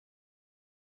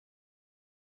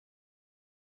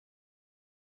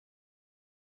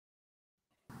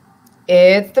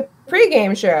It's the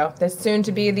pregame show. That's soon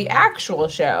to be the actual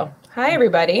show. Hi,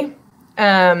 everybody.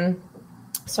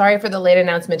 Sorry for the late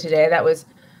announcement today. That was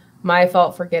my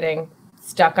fault for getting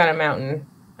stuck on a mountain.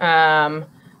 I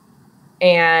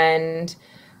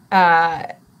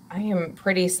am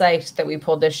pretty psyched that we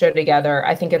pulled this show together.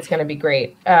 I think it's going to be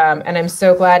great. And I'm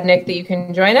so glad, Nick, that you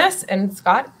can join us. And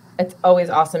Scott, it's always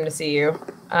awesome to see you.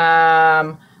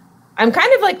 I'm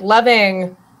kind of like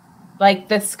loving like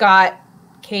the Scott,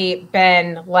 Kate,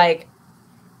 Ben, like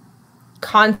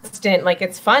constant, like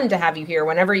it's fun to have you here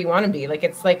whenever you want to be.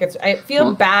 I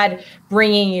feel bad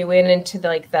bringing you into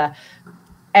the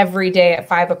every day at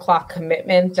 5 o'clock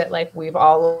commitment that like we've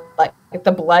all like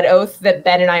the blood oath that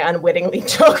Ben and I unwittingly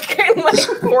took in like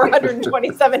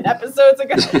 427 episodes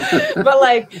ago.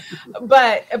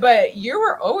 but you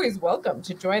are always welcome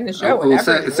to join the show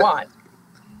whenever you want.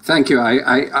 Thank you.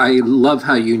 I love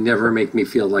how you never make me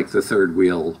feel like the third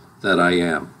wheel that I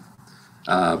am.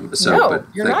 No,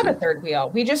 you're not a third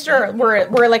wheel. We just are.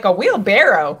 We're like a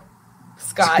wheelbarrow,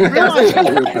 Scott. You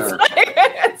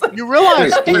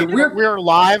realize we're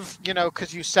live, you know,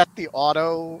 because you set the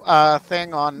auto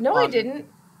thing on. No, I didn't.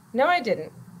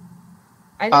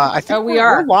 I think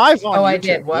we're live on YouTube. I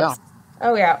did. Whoops. Yeah.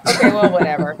 Oh yeah. Okay. Well,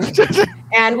 whatever.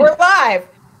 And we're live.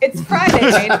 It's Friday,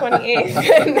 May 28th,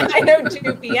 at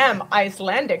 9:02 p.m.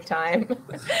 Icelandic time.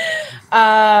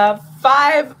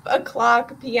 5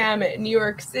 o'clock p.m. New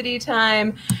York City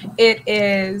time. It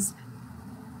is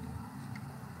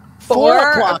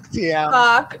 4 o'clock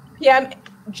p.m.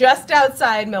 just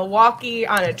outside Milwaukee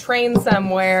on a train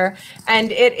somewhere,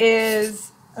 and it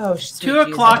is 2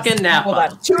 o'clock in Napa. Hold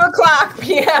on, 2 o'clock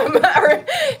p.m.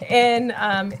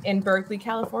 in Berkeley,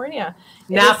 California.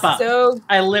 Napa.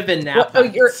 I live in Napa.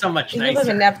 It's so much nicer. You live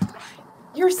in Napa.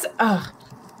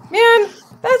 Man,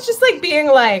 that's just like being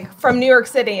like from New York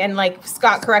City and like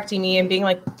Scott correcting me and being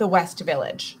like the West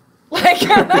Village. Like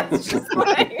that's just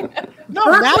like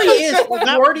Berkeley is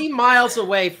 40 miles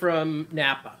away from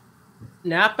Napa.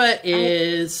 Napa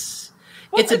is.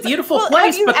 It's a beautiful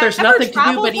place, but there's nothing to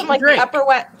do but eat and drink. The Upper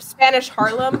West Spanish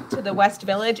Harlem to the West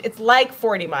Village, it's like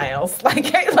 40 miles.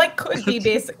 Like could be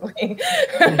basically.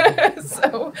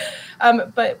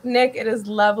 But Nick, it is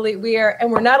lovely.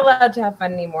 We're not allowed to have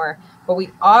fun anymore, but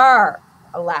we are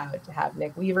allowed to have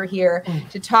Nick Weaver here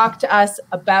to talk to us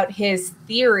about his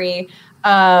theory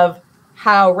of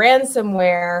how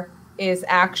ransomware is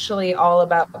actually all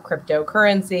about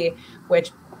cryptocurrency,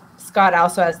 which Scott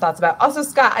also has thoughts about. Also,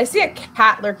 Scott, I see a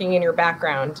cat lurking in your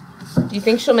background. Do you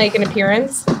think she'll make an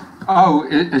appearance? Oh,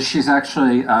 she's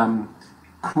actually, can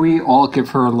we all give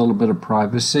her a little bit of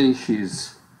privacy?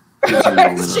 She's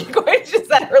is she going to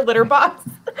set her litter box?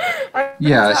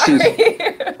 Yeah,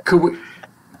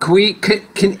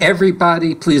 can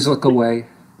everybody please look away?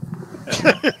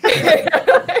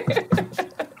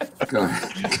 Go ahead.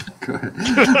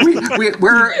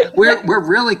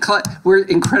 We're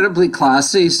incredibly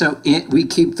classy, so we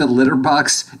keep the litter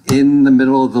box in the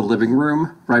middle of the living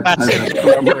room, right?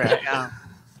 Appropriate, yeah.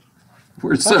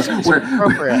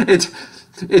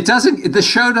 It doesn't. The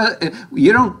show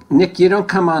Nick. You don't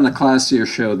come on a classier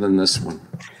show than this one.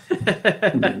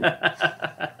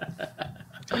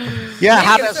 Yeah,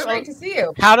 how does great to see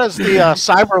you. How does the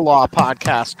Cyber Law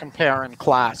podcast compare in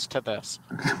class to this?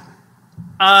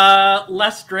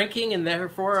 Less drinking and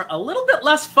therefore a little bit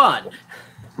less fun.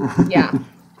 Yeah.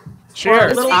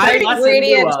 Cheers. The secret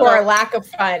ingredient to our lack of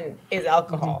fun is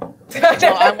alcohol. So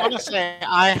I want to say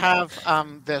I have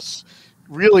this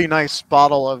really nice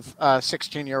bottle of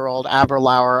 16-year-old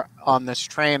Aberlour on this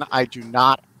train. I do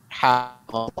not have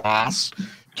a glass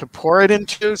to pour it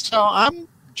into, so I'm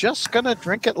just going to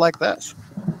drink it like this.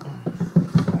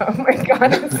 Oh my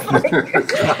God! It's like,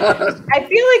 I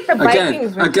feel like the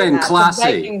Vikings. Again,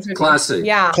 classy.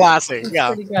 Yeah, classy.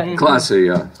 Yeah, classy.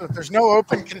 Yeah. So there's no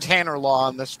open container law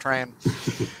on this train.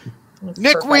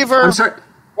 Nick perfect. Weaver, I'm sorry.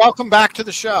 Welcome back to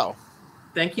the show.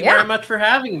 Thank you very much for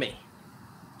having me.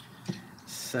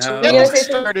 So get us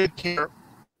started here.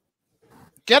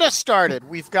 Get us started.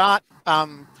 We've got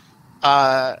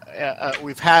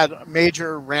we've had a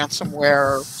major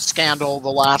ransomware scandal the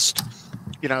last.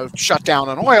 Shut down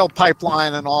an oil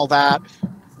pipeline and all that.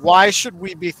 Why should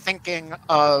we be thinking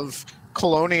of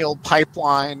Colonial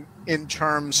Pipeline in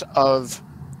terms of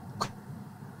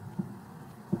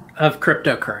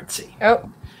cryptocurrency?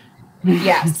 Oh,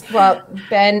 yes. Well,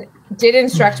 Ben did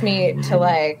instruct me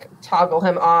to toggle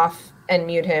him off and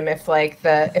mute him if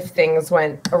things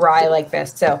went awry like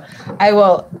this. So I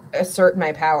will assert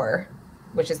my power,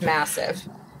 which is massive.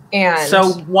 And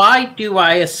so why do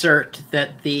I assert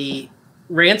that the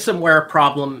ransomware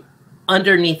problem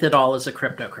underneath it all is a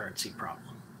cryptocurrency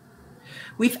problem?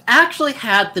 We've actually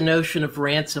had the notion of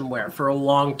ransomware for a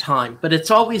long time, but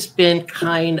it's always been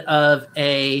kind of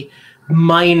a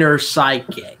minor side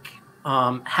gig.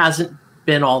 Hasn't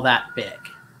been all that big.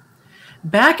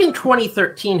 Back in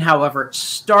 2013, however, it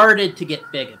started to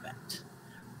get big a bit.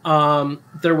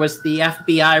 There was the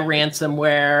FBI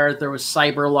ransomware, there was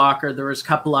CyberLocker, there was a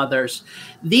couple others.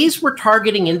 These were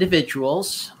targeting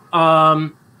individuals,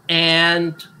 and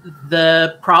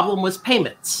the problem was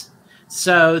payments.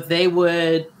 So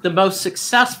the most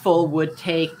successful would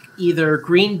take either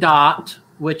Green Dot,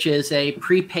 which is a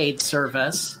prepaid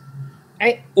service,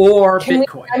 or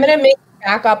Bitcoin. I'm going to make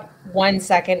back up 1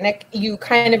 second, Nick. You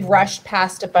kind of rushed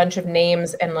past a bunch of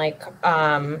names and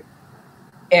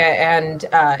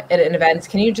events.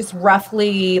 Can you just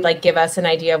roughly give us an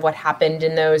idea of what happened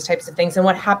in those types of things and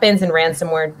what happens in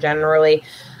ransomware generally?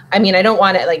 I mean, I don't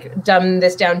want to dumb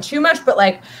this down too much, but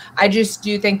I just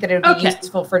do think that it would be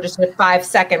useful for just a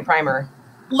 5-second primer.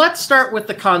 Let's start with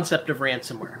the concept of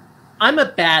ransomware. I'm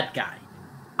a bad guy.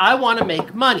 I want to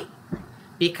make money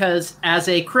because as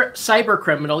a cyber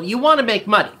criminal, you want to make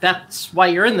money. That's why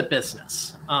you're in the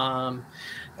business.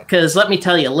 Because let me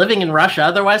tell you, living in Russia,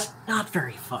 otherwise, not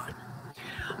very fun.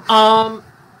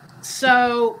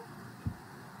 So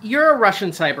you're a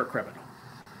Russian cyber criminal.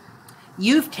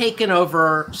 You've taken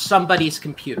over somebody's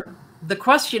computer. The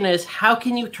question is, how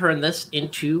can you turn this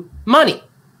into money?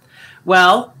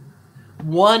 Well,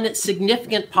 one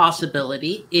significant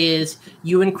possibility is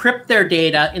you encrypt their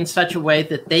data in such a way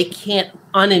that they can't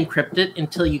unencrypt it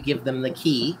until you give them the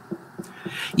key.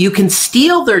 You can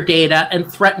steal their data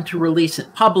and threaten to release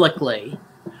it publicly,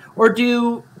 or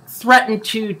threaten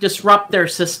to disrupt their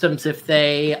systems if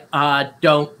they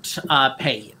don't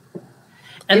pay you.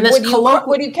 And would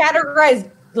you categorize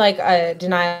a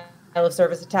denial of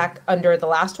service attack under the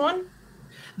last one?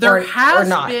 There has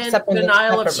been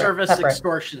denial of service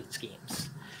extortion schemes.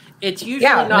 It's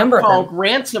usually not called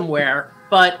ransomware,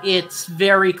 but it's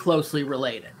very closely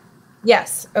related.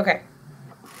 Yes. Okay.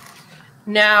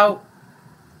 Now,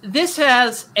 this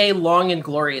has a long and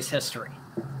glorious history.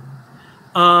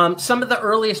 Some of the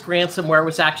earliest ransomware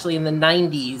was actually in the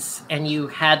 90s, and you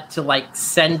had to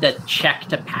send a check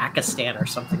to Pakistan or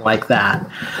something like that.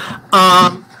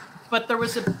 But there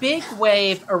was a big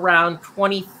wave around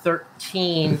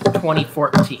 2013,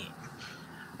 2014.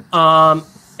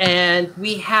 And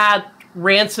we had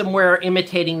ransomware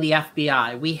imitating the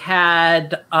FBI. We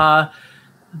had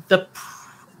the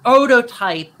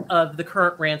prototype of the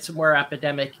current ransomware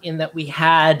epidemic in that we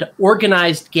had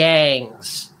organized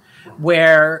gangs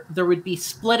where there would be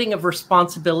splitting of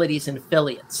responsibilities and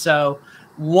affiliates. So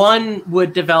one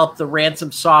would develop the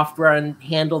ransom software and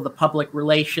handle the public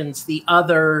relations. The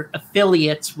other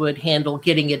affiliates would handle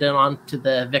getting it onto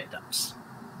the victims.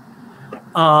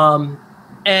 And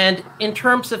in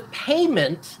terms of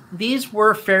payment, these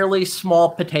were fairly small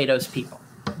potatoes people.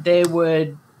 They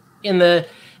would, in the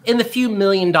few $1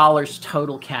 million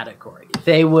total category,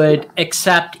 they would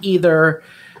accept either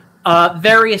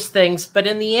various things, but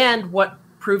in the end, what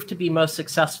proved to be most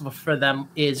successful for them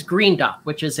is Green Dot,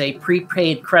 which is a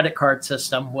prepaid credit card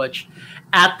system, which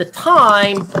at the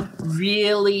time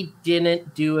really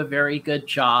didn't do a very good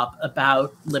job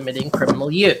about limiting criminal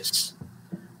use.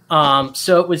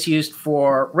 So it was used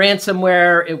for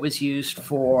ransomware, it was used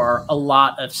for a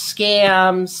lot of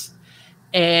scams,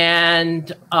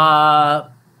 and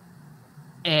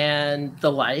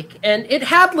the like. And it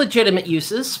had legitimate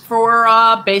uses for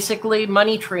basically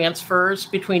money transfers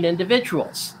between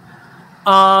individuals.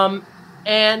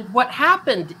 And what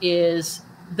happened is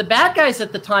the bad guys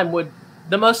at the time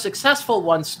the most successful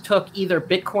ones took either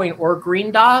Bitcoin or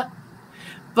Green Dot,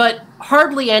 but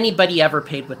hardly anybody ever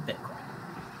paid with Bitcoin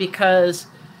because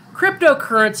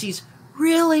cryptocurrencies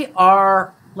really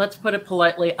are, let's put it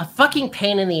politely, a fucking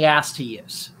pain in the ass to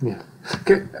use. Yeah.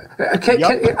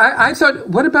 I thought,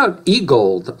 what about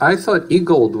eGold? I thought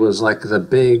eGold was the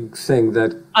big thing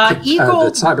that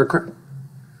eGold, cyber.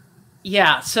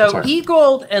 Yeah, so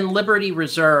eGold and Liberty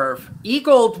Reserve.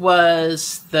 eGold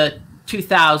was the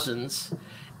 2000s,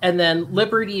 and then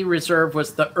Liberty Reserve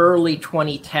was the early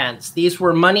 2010s. These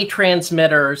were money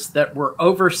transmitters that were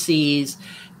overseas,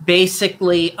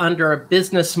 basically under a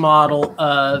business model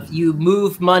of you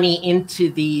move money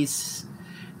into these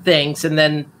things, and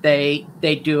then they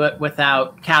do it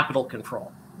without capital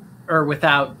control or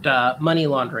without money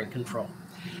laundering control.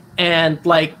 And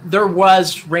there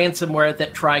was ransomware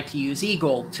that tried to use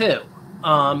eGold too,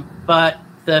 but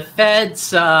the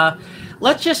feds,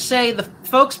 let's just say the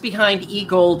folks behind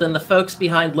eGold and the folks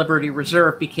behind Liberty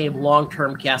Reserve became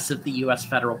long-term guests of the U.S.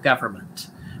 federal government.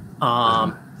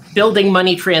 building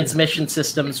money transmission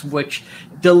systems which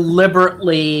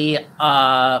deliberately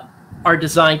are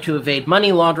designed to evade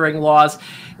money laundering laws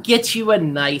gets you a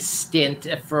nice stint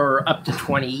for up to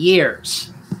 20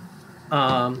 years.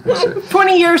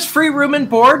 20 years free room and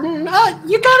board, and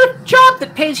you got a job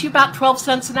that pays you about 12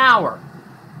 cents an hour.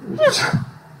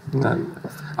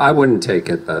 I wouldn't take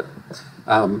it, but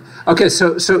okay.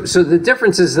 So the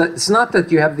difference is that it's not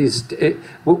that you have these.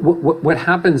 What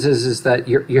happens is that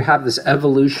you have this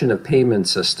evolution of payment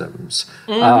systems.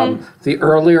 The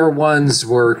earlier ones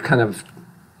were kind of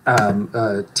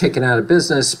taken out of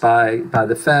business by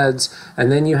the feds,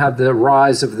 and then you have the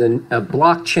rise of the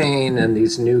blockchain and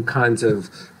these new kinds of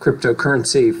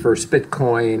cryptocurrency, first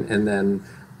Bitcoin, and then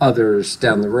others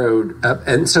down the road.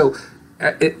 And so,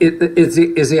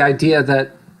 is the idea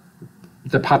that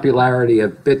the popularity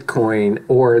of Bitcoin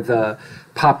or the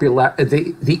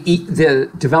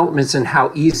developments in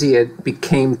how easy it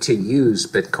became to use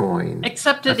Bitcoin,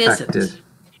 except it isn't.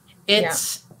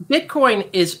 It's Bitcoin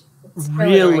is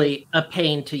really a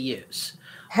pain to use.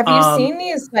 Have you seen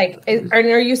these?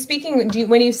 Are you speaking?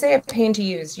 When you say a pain to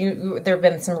use, there have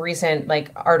been some recent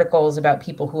articles about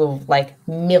people who have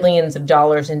millions of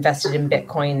dollars invested in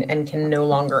Bitcoin and can no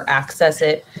longer access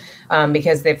it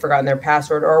because they've forgotten their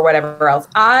password or whatever else.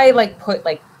 I put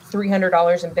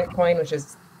 $300 in Bitcoin, which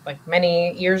is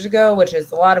many years ago, which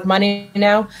is a lot of money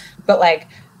now. But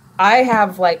I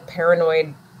have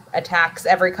paranoid attacks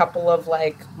every couple of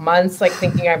months,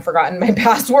 thinking I've forgotten my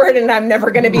password and I'm never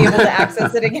going to be able to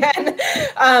access it again.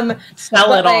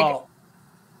 Sell it all.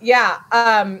 Yeah.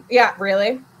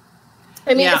 Really.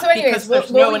 I mean, so anyways,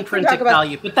 there's no intrinsic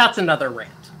value, but that's another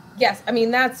rant. Yes. I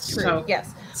mean, that's true.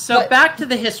 Yes. So back to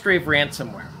the history of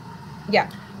ransomware.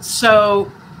 Yeah. So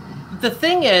the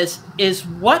thing is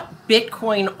what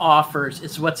Bitcoin offers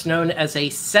is what's known as a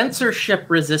censorship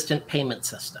resistant payment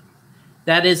system.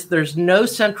 That is, there's no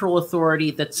central authority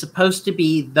that's supposed to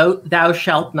be thou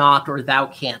shalt not or thou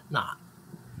can't not.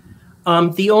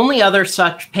 The only other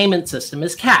such payment system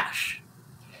is cash.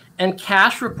 And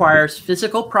cash requires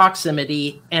physical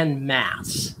proximity and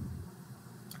mass.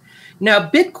 Now,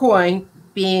 Bitcoin,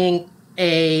 being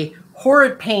a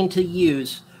horrid pain to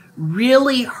use,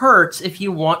 really hurts if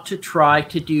you want to try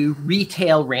to do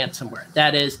retail ransomware.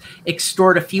 That is,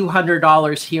 extort a few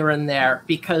 $100s here and there,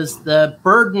 because the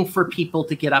burden for people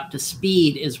to get up to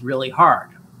speed is really hard.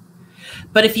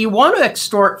 But if you want to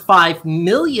extort $5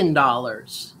 million,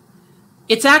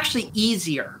 it's actually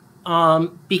easier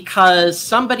because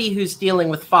somebody who's dealing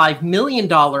with $5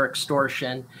 million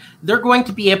extortion, they're going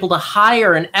to be able to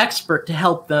hire an expert to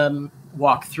help them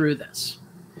walk through this.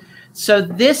 So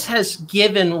this has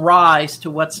given rise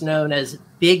to what's known as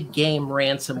big game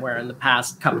ransomware in the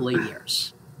past couple of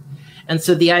years. And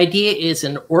so the idea is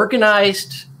an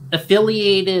organized,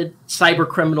 affiliated cyber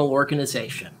criminal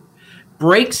organization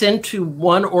breaks into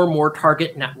one or more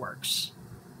target networks,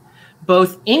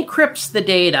 both encrypts the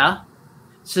data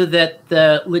so that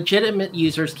the legitimate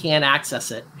users can't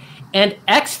access it, and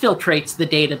exfiltrates the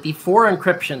data before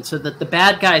encryption so that the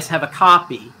bad guys have a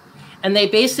copy. And they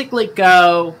basically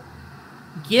go,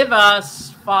 give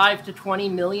us $5 to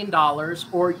 $20 million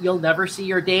or you'll never see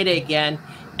your data again,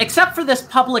 except for this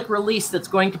public release that's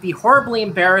going to be horribly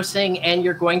embarrassing and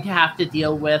you're going to have to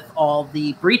deal with all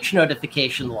the breach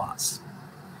notification laws.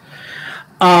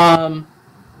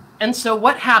 And so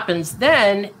what happens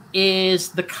then is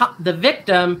the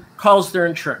victim calls their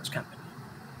insurance company.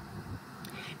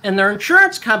 And their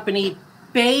insurance company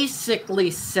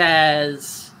basically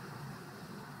says,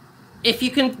 if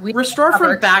you can restore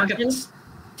from backups,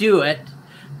 do it.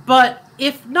 But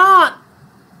if not,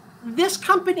 this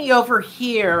company over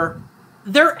here,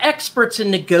 they're experts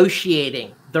in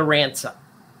negotiating the ransom.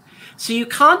 So you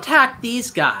contact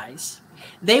these guys.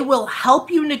 They will help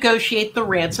you negotiate the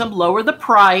ransom, lower the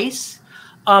price.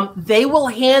 They will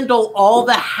handle all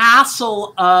the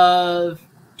hassle of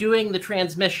doing the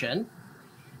transmission.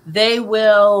 They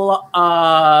will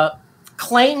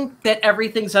claim that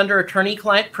everything's under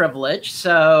attorney-client privilege,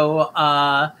 so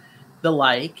the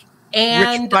like.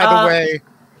 And which, by the way,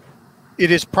 it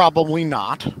is probably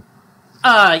not.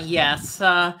 Yes.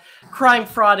 Crime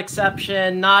fraud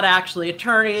exception, not actually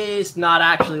attorneys, not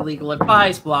actually legal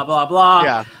advice, blah, blah, blah.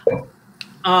 Yeah.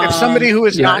 If somebody who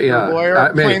is not your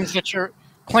lawyer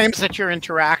claims that your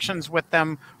interactions with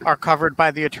them are covered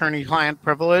by the attorney-client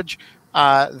privilege,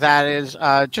 that is,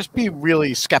 just be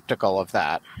really skeptical of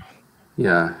that.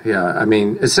 Yeah. I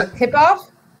mean, it's tip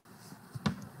off.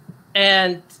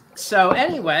 And so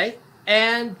anyway,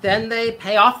 and then they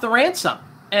pay off the ransom.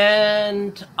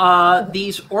 And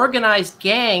these organized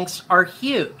gangs are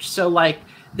huge. So like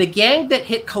The gang that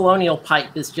hit Colonial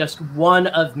Pipe is just one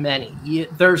of many. You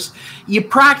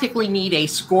practically need a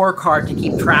scorecard to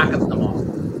keep track of them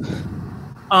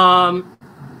all.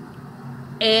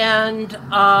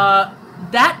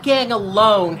 That gang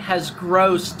alone has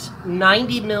grossed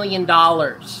 $90 million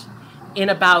in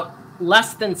about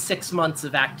less than 6 months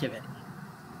of activity.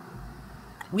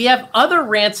 We have other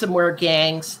ransomware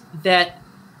gangs that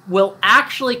will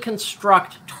actually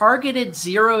construct targeted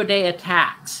zero-day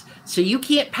attacks. So you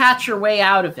can't patch your way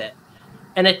out of it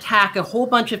and attack a whole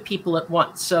bunch of people at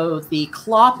once. So the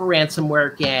Clop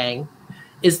ransomware gang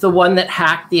is the one that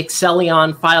hacked the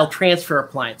Excellion file transfer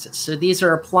appliances. So these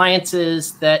are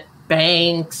appliances that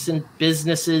banks and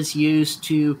businesses use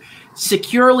to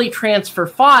securely transfer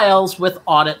files with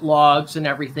audit logs and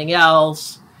everything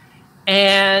else.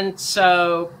 And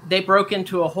so they broke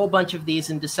into a whole bunch of these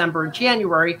in December and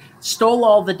January, stole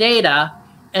all the data,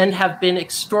 and have been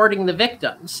extorting the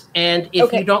victims. And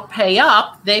if you don't pay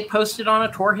up, they post it on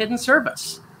a Tor hidden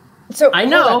service. So I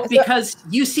know because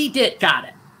UC got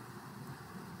it.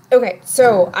 Okay,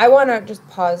 so I want to just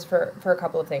pause for a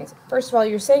couple of things. First of all,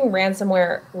 you're saying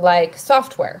ransomware like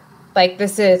software. Like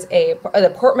this is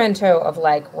the portmanteau of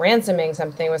like ransoming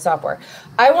something with software.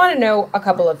 I want to know a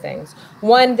couple of things.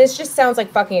 One, this just sounds like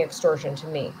fucking extortion to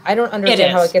me. I don't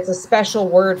understand how it gets a special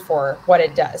word for what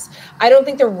it does. I don't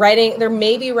think they're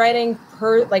maybe writing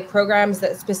programs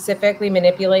that specifically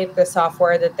manipulate the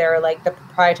software that they're like the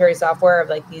proprietary software of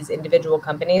like these individual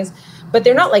companies, but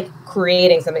they're not like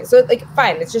creating something. So like,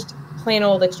 fine, it's just plain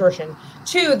old extortion.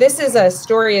 Two, this is a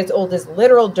story as old as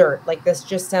literal dirt. Like this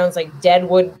just sounds like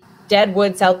Deadwood,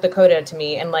 South Dakota to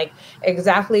me, and like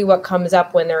exactly what comes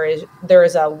up when there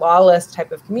is a lawless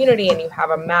type of community and you have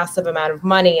a massive amount of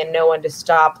money and no one to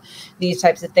stop these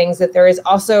types of things. That there is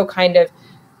also kind of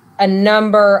a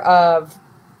number of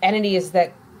entities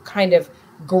that kind of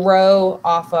grow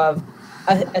off of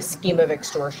a scheme of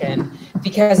extortion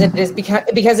because it is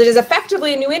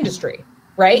effectively a new industry.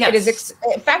 Right? Yes. It is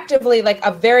effectively like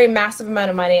a very massive amount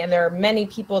of money, and there are many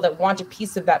people that want a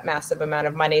piece of that massive amount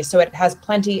of money. So it has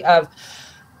plenty of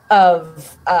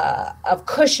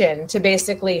cushion to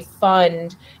basically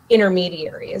fund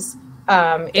intermediaries.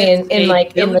 In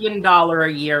 $1 billion a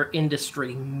year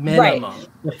industry minimum, right,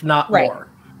 if not more.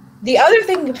 The other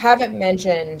thing you haven't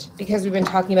mentioned, because we've been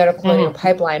talking about a Colonial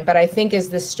Pipeline, but I think is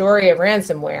the story of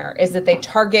ransomware, is that they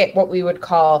target what we would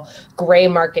call gray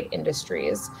market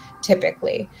industries,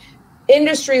 typically.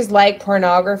 Industries like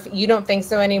pornography, you don't think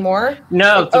so anymore?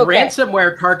 No, the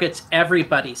ransomware targets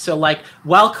everybody. So like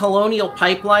while Colonial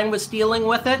Pipeline was dealing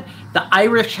with it, the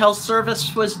Irish Health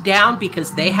Service was down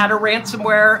because they had a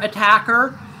ransomware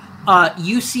attacker.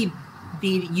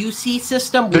 The UC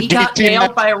system, we got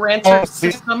nailed by a ransomware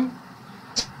system.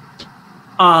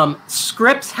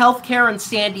 Scripps Healthcare in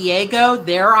San Diego,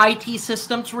 their IT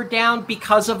systems were down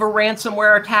because of a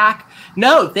ransomware attack.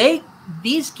 No,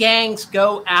 these gangs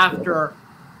go after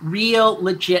real,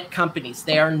 legit companies.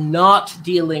 They are not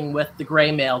dealing with the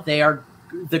gray mail. They are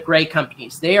the gray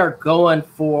companies. They are going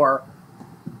for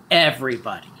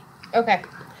everybody.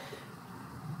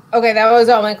 Okay, that was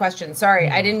all my questions. Sorry,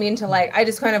 I didn't mean to I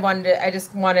just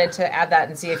wanted to add that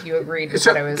and see if you agreed with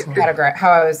what I was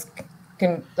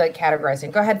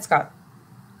categorizing. Go ahead, Scott.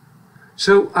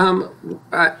 So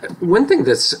one thing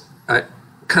that's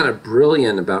kind of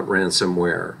brilliant about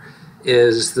ransomware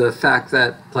is the fact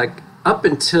that like up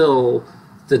until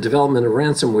the development of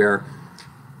ransomware,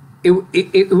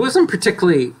 it wasn't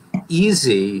particularly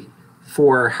easy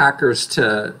for hackers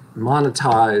to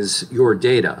monetize your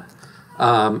data.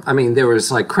 I mean, there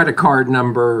was like credit card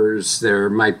numbers, there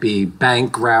might be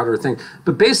bank router thing,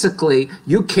 but basically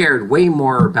you cared way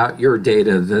more about your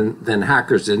data than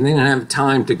hackers did. And they didn't have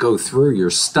time to go through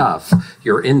your stuff,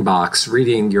 your inbox,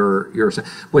 reading your.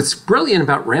 What's brilliant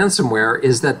about ransomware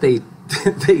is that they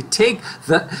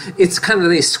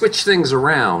switch things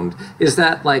around. Is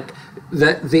that like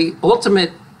the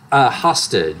ultimate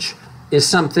hostage is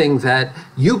something that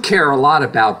you care a lot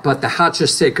about, but the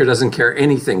hostage taker doesn't care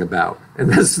anything about. And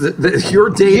that's your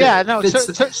data. Yeah, no,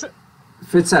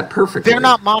 fits that perfectly. They're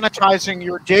not monetizing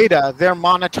your data. They're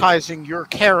monetizing your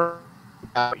care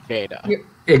about data.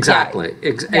 Exactly.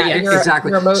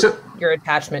 Exactly. Your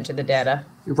attachment to the data.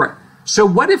 Right. So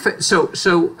what if so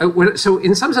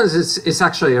in some sense it's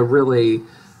actually a really,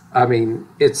 I mean,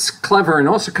 it's clever and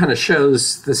also kind of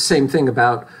shows the same thing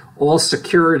about all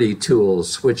security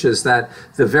tools, which is that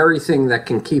the very thing that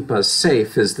can keep us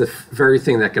safe is the very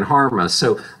thing that can harm us.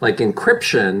 So like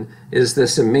encryption is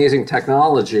this amazing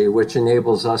technology which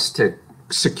enables us to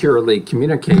securely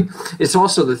communicate. It's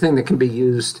also the thing that can be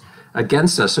used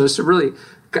against us. So it's really,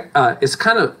 it's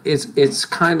kind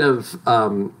of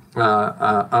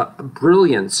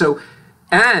brilliant. So,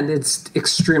 and it's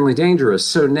extremely dangerous.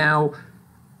 So now,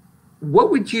 what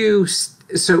would you say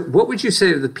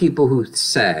to the people who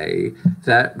say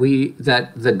that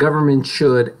the government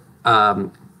should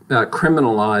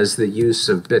criminalize the use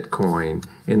of Bitcoin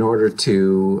in order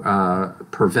to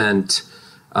prevent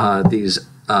these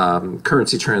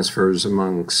currency transfers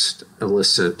amongst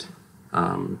illicit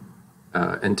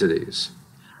entities?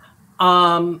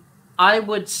 I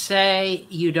would say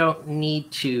you don't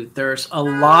need to. There's a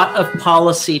lot of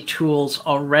policy tools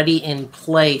already in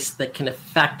place that can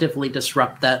effectively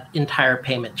disrupt that entire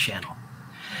payment channel.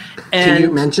 And, can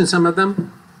you mention some of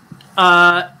them?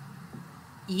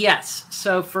 Yes.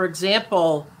 So, for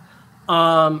example,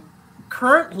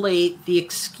 currently the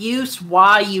excuse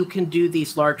why you can do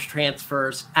these large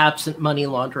transfers absent money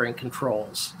laundering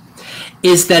controls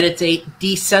is that it's a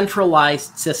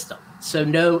decentralized system. So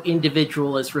no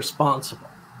individual is responsible.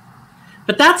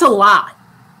 But that's a lie.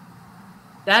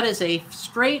 That is a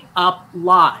straight up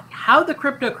lie. How the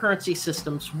cryptocurrency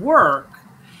systems work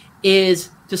is,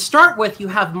 to start with, you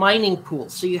have mining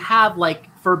pools. So you have,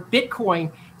 like, for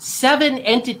Bitcoin, 7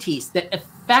 entities that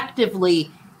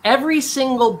effectively every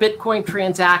single Bitcoin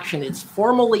transaction is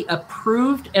formally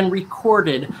approved and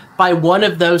recorded by one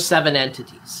of those 7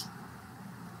 entities.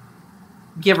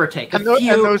 Give or take. And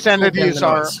those entities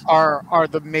are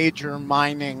the major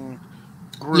mining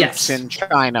groups in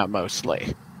China,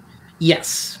 mostly.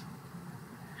 Yes.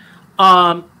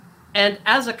 And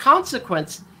as a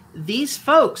consequence, these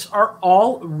folks are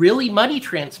all really money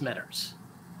transmitters.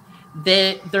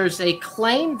 There's a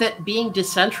claim that being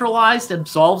decentralized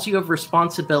absolves you of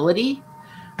responsibility,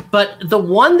 but the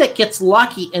one that gets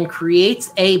lucky and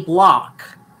creates a block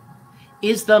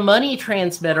is the money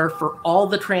transmitter for all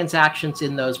the transactions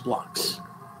in those blocks.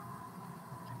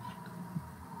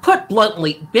 Put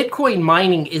bluntly, Bitcoin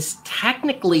mining is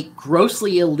technically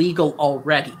grossly illegal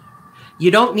already. You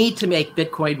don't need to make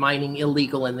Bitcoin mining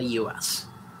illegal in the US.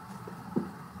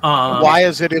 Why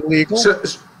is it illegal?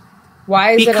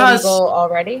 Why is it illegal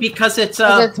already? Because it's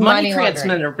a money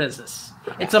transmitter business.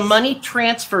 Yes. It's a money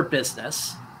transfer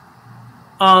business.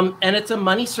 And it's a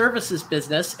money services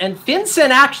business. And FinCEN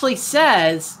actually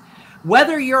says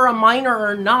whether you're a miner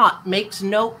or not makes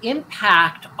no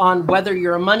impact on whether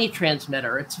you're a money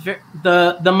transmitter. It's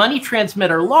the money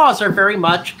transmitter laws are very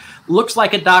much looks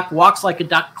like a duck, walks like a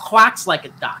duck, quacks like a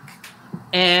duck.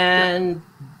 And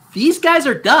these guys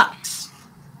are ducks.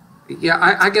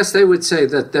 Yeah, I guess they would say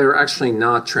that they're actually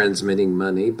not transmitting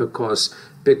money because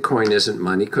Bitcoin isn't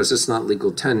money because it's not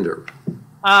legal tender.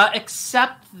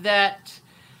 Except that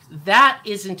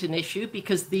isn't an issue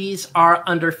because these are,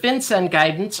 under FinCEN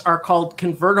guidance, are called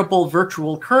convertible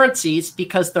virtual currencies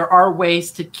because there are ways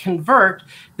to convert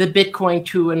the Bitcoin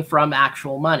to and from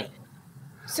actual money.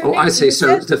 So I see.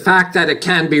 So the fact that it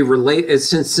can be related,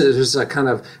 since there's a kind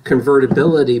of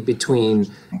convertibility between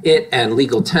it and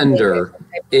legal tender,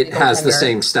 it has the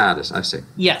same status. I see.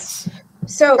 Yes.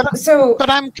 But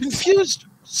I'm confused.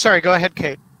 Sorry, go ahead,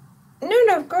 Kate.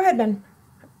 No, go ahead, Ben.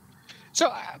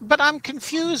 But I'm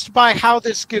confused by how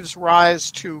this gives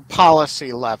rise to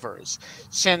policy levers,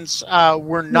 since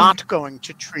we're not going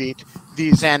to treat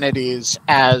these entities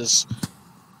as,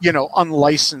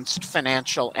 unlicensed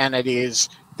financial entities.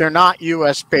 They're not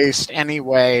U.S. based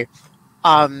anyway.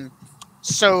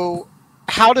 So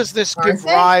how does this give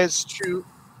rise to?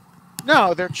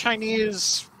 No, they're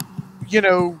Chinese.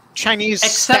 Chinese.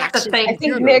 Except that I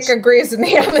think Nick agrees with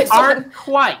me on this. Aren't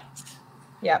quite.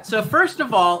 Yeah. So first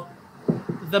of all,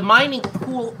 the mining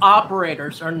pool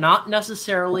operators are not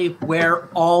necessarily where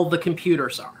all the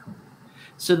computers are.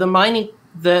 So the mining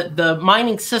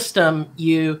system,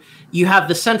 you have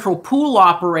the central pool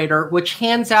operator, which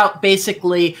hands out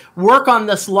basically work on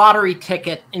this lottery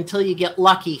ticket until you get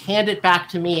lucky, hand it back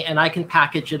to me, and I can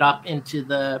package it up into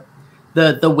the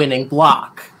winning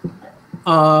block.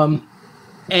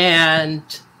 And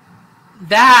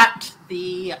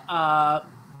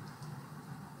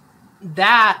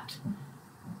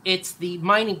it's the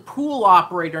mining pool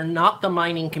operator, not the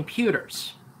mining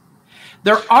computers.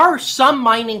 There are some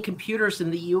mining computers in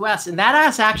the US, and that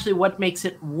is actually what makes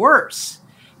it worse,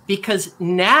 because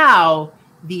now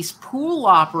these pool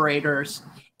operators,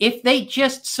 if they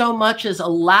just so much as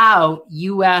allow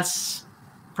US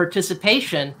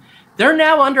participation, they're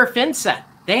now under FinCEN.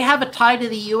 They have a tie to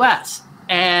the US,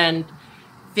 and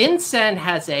FinCEN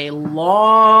has a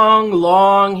long,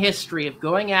 long history of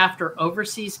going after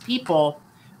overseas people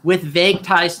with vague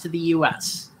ties to the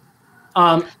U.S.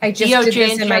 I just did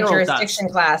this in my jurisdiction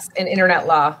class in internet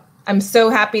law. I'm so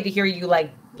happy to hear you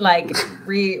like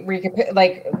saying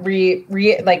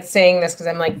this because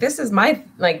I'm like, this is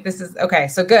okay.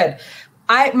 So good.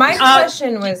 My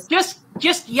question was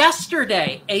just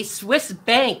yesterday, a Swiss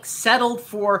bank settled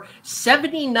for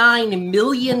 $79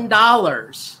 million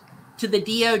to the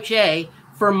DOJ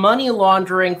for money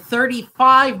laundering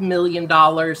 $35 million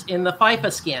in the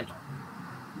FIFA scandal.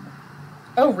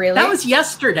 Oh, really? That was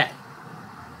yesterday.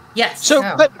 Yes. So,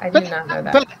 I did not know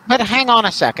that. But hang on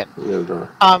a second.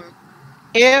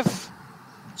 Yeah,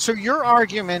 So your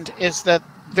argument is that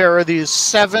there are these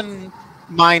 7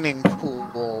 mining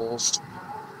pools,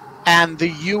 and the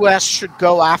U.S. should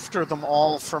go after them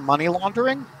all for money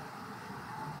laundering?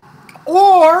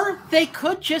 Or they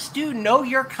could just do know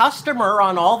your customer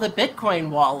on all the Bitcoin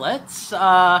wallets.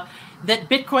 That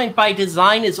Bitcoin by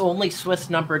design is only Swiss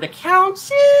numbered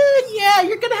accounts. Yeah,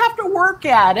 you're going to have to work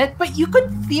at it, but you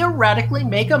could theoretically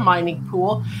make a mining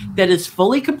pool that is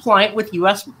fully compliant with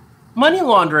U.S. money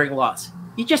laundering laws.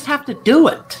 You just have to do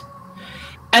it.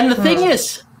 And the thing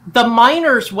is, the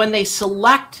miners, when they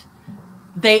select,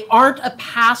 they aren't a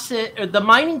passive, the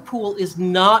mining pool is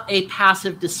not a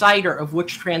passive decider of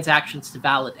which transactions to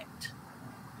validate.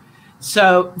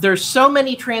 So there's so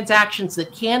many transactions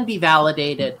that can be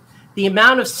validated. The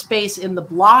amount of space in the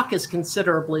block is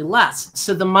considerably less.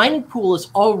 So the mining pool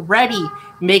is already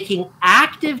making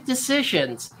active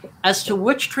decisions as to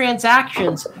which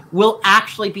transactions will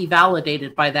actually be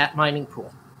validated by that mining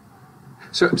pool.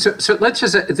 So let's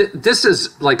just, this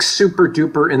is like super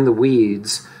duper in the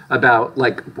weeds about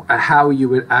like how you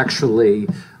would actually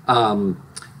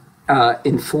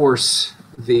enforce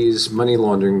these money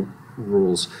laundering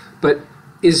rules. But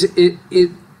is it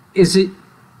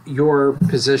your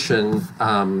position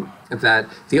that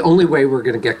the only way we're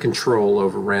going to get control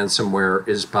over ransomware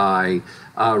is by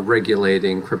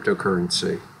regulating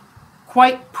cryptocurrency?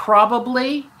 Quite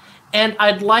probably. And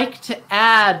I'd like to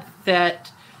add that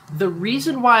the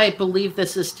reason why I believe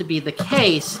this is to be the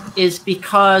case is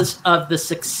because of the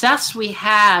success we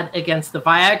had against the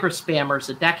Viagra spammers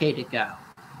a decade ago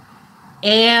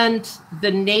and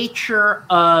the nature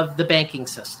of the banking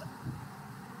system.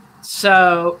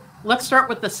 So let's start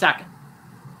with the second.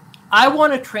 I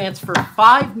want to transfer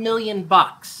 $5 million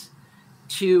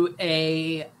to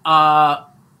a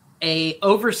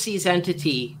overseas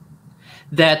entity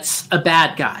that's a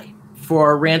bad guy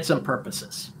for ransom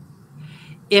purposes.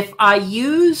 If I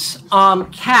use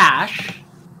cash,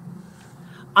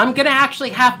 I'm going to actually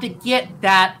have to get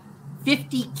that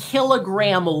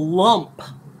 50-kilogram lump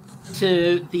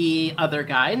to the other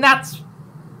guy, and that's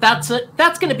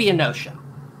going to be a no-show.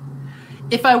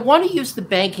 If I want to use the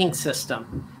banking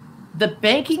system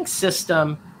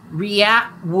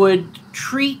would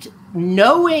treat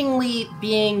knowingly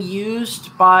being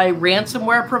used by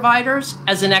ransomware providers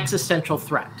as an existential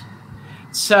threat.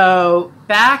 So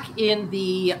back in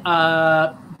the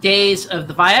days of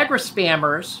the Viagra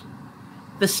spammers,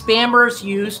 the spammers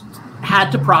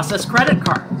had to process credit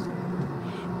cards.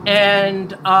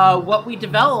 And what we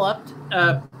developed,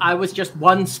 I was just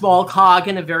one small cog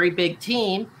in a very big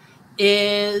team,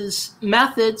 is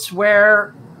methods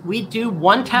where we do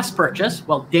one test purchase.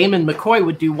 Well, Damon McCoy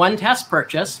would do one test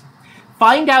purchase,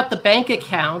 find out the bank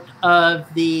account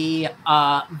of the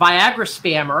Viagra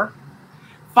spammer.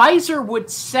 Pfizer would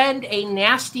send a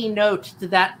nasty note to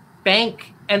that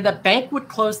bank, and the bank would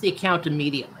close the account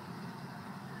immediately.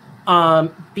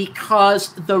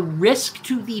 Because the risk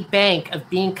to the bank of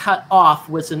being cut off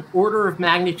was an order of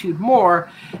magnitude more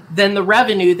than the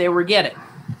revenue they were getting.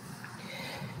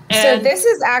 So this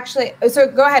is actually,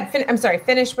 so go ahead. I'm sorry,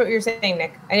 finish what you're saying,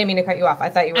 Nick. I didn't mean to cut you off. I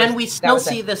thought you were. And we still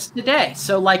see this today.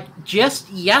 So like just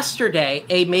yesterday,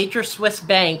 a major Swiss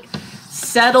bank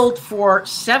settled for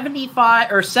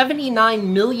 $79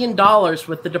 million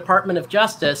with the Department of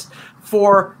Justice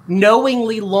for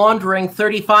knowingly laundering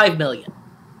 $35 million.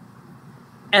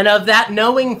 And of that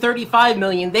knowing $35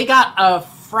 million, they got a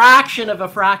fraction of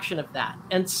that.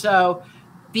 And so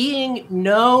being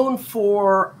known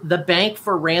for the bank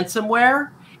for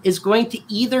ransomware is going to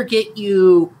either get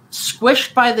you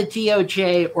squished by the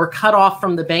DOJ or cut off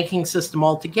from the banking system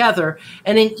altogether.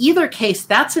 And in either case,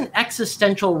 that's an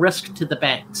existential risk to the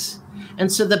banks.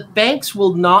 And so the banks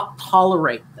will not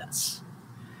tolerate this.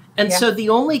 And so the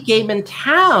only game in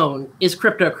town is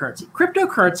cryptocurrency.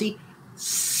 Cryptocurrency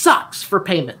sucks for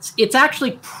payments. It's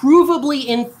actually provably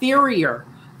inferior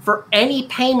for any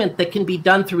payment that can be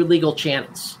done through legal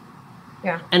channels.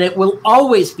 Yeah. And it will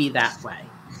always be that way.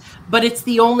 But it's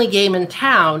the only game in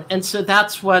town, and so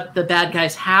that's what the bad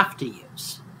guys have to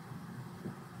use.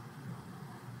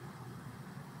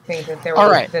 I think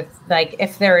that that's like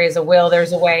if there is a will,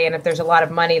 there's a way, and if there's a lot of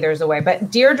money, there's a way.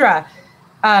 But Deirdre,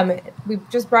 We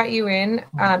just brought you in.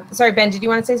 Sorry, Ben, did you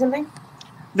want to say something?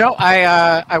 No,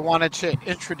 I wanted to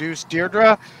introduce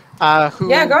Deirdre, who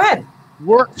go ahead.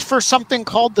 Works for something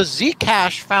called the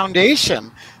Zcash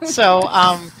Foundation. So,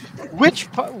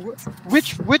 which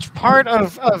part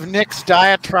of Nick's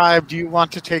diatribe do you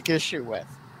want to take issue with?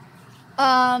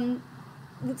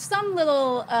 Some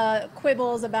little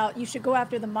quibbles about you should go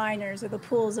after the miners or the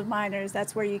pools of miners.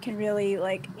 That's where you can really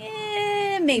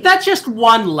maybe. That's just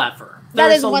one lever.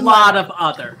 There's a lot of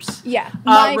others. Yeah.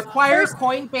 Require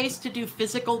Coinbase to do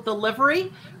physical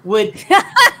delivery would.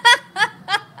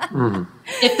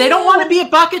 If they don't want to be a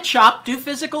bucket shop, do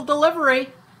physical delivery.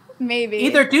 Maybe.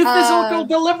 Either do physical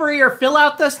delivery or fill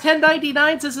out those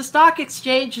 1099s as a stock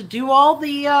exchange and do all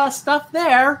the stuff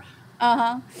there.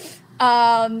 The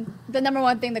number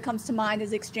one thing that comes to mind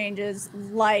is exchanges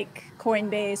like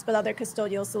Coinbase, but other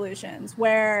custodial solutions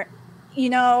where,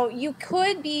 you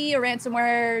could be a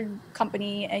ransomware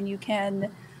company and you can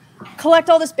collect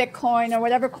all this Bitcoin or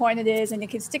whatever coin it is, and you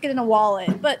can stick it in a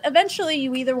wallet. But eventually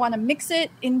you either want to mix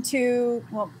it into,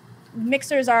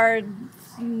 mixers are,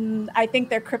 I think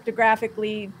they're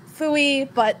cryptographically phooey,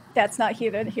 but that's not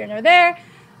here nor there.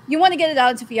 You want to get it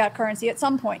out into fiat currency at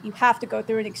some point. You have to go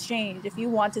through an exchange if you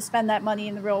want to spend that money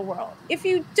in the real world. If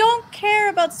you don't care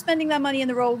about spending that money in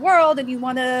the real world and you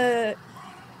want to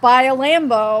buy a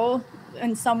Lambo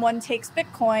and someone takes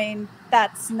Bitcoin,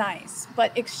 that's nice.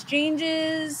 But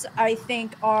exchanges, I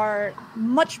think, are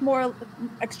much more,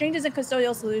 exchanges and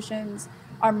custodial solutions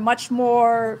are much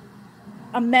more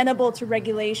amenable to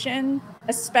regulation,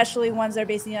 especially ones that are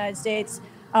based in the United States.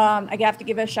 I have to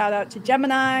give a shout out to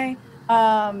Gemini.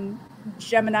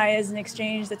 Gemini is an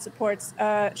exchange that supports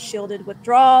shielded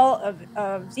withdrawal of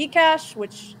Zcash,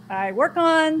 which I work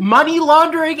on. Money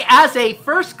laundering as a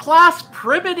first-class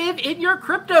primitive in your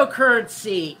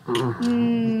cryptocurrency.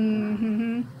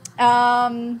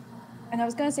 And I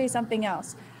was going to say something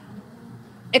else.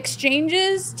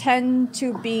 Exchanges tend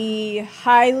to be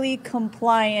highly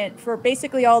compliant for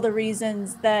basically all the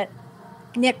reasons that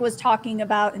Nick was talking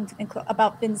about,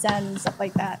 about FinCEN and stuff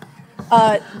like that.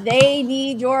 They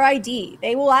need your ID.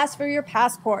 They will ask for your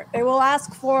passport. They will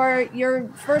ask for your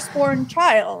firstborn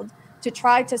child to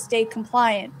try to stay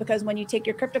compliant, because when you take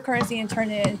your cryptocurrency and turn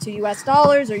it into US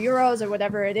dollars or euros or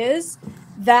whatever it is,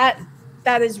 that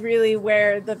is really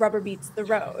where the rubber meets the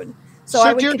road. So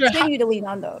I would continue to lean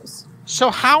on those. So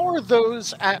how are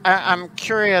those, I'm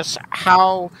curious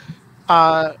how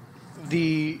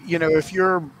if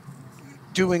you're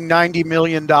doing $90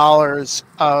 million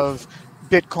of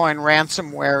Bitcoin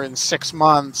ransomware in 6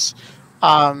 months,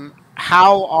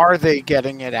 how are they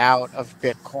getting it out of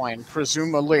Bitcoin?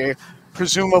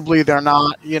 Presumably they're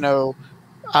not,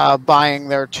 buying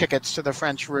their tickets to the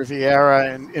French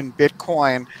Riviera in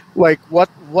Bitcoin. Like,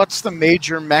 what's the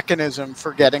major mechanism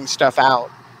for getting stuff out?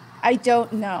 I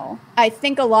don't know. I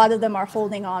think a lot of them are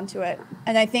holding on to it.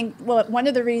 And I think, one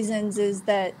of the reasons is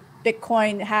that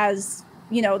Bitcoin has,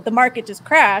 the market just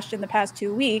crashed in the past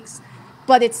 2 weeks,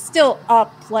 but it's still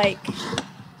up like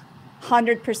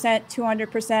 100%,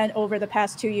 200% over the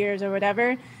past 2 years or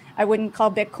whatever. I wouldn't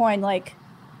call Bitcoin like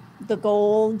the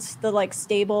gold, the like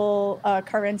stable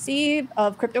currency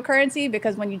of cryptocurrency,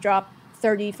 because when you drop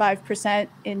 35%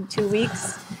 in 2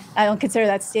 weeks, I don't consider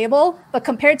that stable. But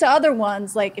compared to other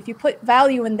ones, like if you put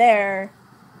value in there,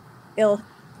 it'll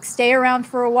stay around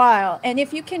for a while. And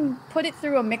if you can put it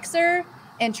through a mixer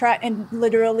and try and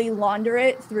literally launder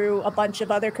it through a bunch of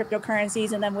other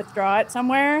cryptocurrencies and then withdraw it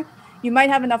somewhere, you might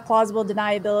have enough plausible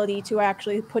deniability to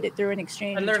actually put it through an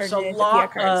exchange. And there's a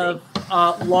lot of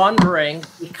laundering,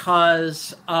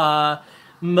 because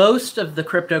most of the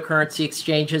cryptocurrency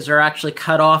exchanges are actually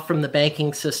cut off from the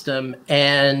banking system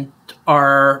and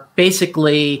are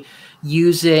basically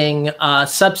using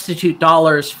substitute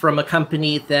dollars from a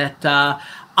company that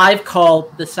I've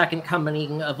called the second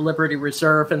coming of Liberty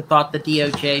Reserve and thought the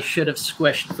DOJ should have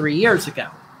squished 3 years ago.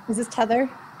 Is this Tether?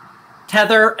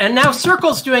 Tether, and now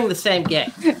Circle's doing the same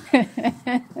game.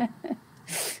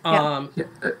 I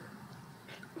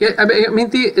mean,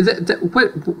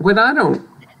 what I don't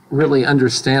really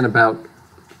understand about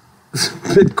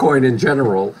Bitcoin in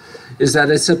general is that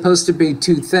it's supposed to be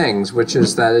two things, which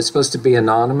is that it's supposed to be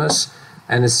anonymous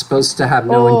and it's supposed to have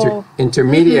no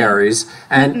intermediaries.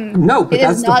 And no, but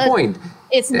that's the point.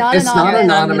 It's not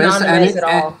anonymous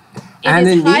and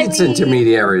it needs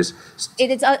intermediaries.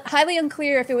 It is highly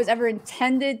unclear if it was ever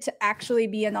intended to actually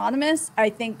be anonymous.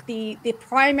 I think the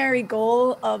primary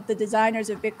goal of the designers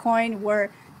of Bitcoin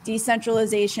were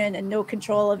decentralization and no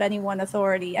control of any one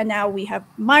authority. And now we have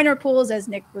minor pools, as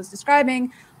Nick was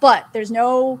describing, but there's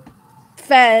no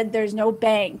Fed, there's no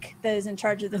bank that is in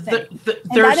charge of the thing.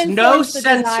 There's no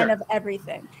censor. The design of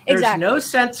everything. There's exactly. no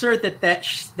censor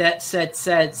that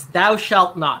says thou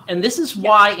shalt not. And this is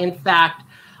why, in fact,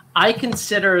 I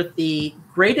consider the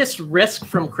greatest risk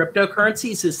from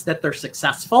cryptocurrencies is that they're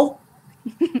successful,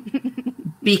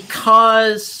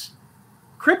 because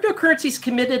cryptocurrencies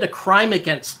committed a crime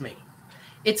against me.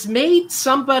 It's made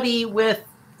somebody with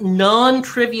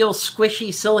non-trivial,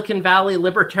 squishy Silicon Valley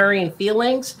libertarian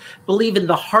feelings believe in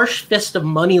the harsh fist of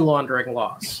money laundering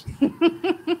laws. You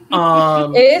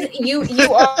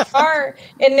are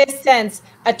in this sense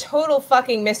a total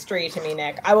fucking mystery to me,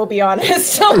 Nick. I will be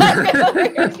honest. No,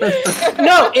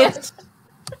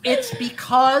 it's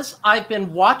because I've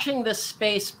been watching this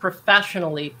space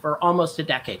professionally for almost a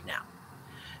decade now.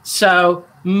 So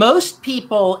most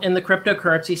people in the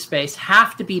cryptocurrency space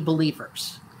have to be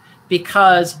believers,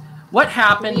 because what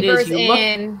happened believers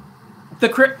is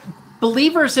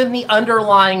believers in the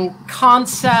underlying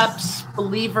concepts,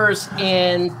 believers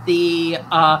in the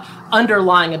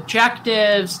underlying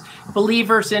objectives,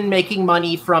 believers in making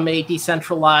money from a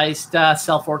decentralized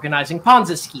self-organizing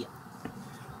Ponzi scheme.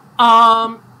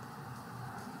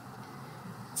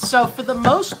 So for the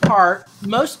most part,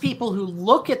 most people who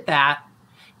look at that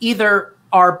either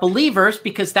are believers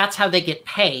because that's how they get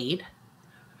paid,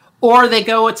 or they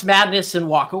go, it's madness, and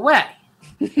walk away.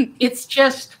 It's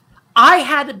just, I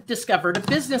had discovered a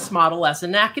business model as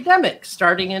an academic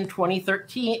starting in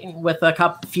 2013 with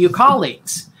a few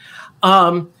colleagues.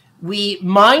 We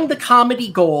mined the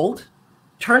comedy gold,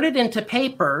 turn it into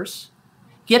papers,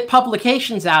 get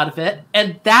publications out of it,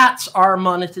 and that's our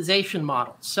monetization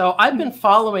model. So I've been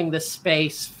following this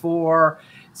space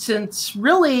since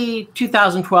really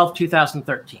 2012,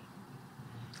 2013.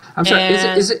 I'm sorry,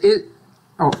 is it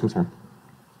oh, I'm sorry.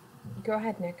 Go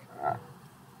ahead, Nick.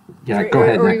 Yeah, go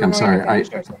ahead, Nick. I'm sorry.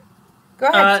 Go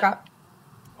ahead, Scott.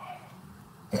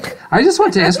 I just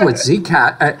want to ask what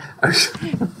Zcash.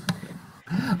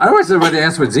 I always wanted to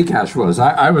ask what Zcash was.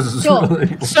 I was really.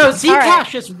 So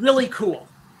Zcash is really cool,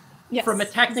 from a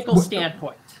technical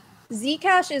standpoint.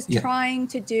 Zcash is trying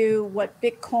to do what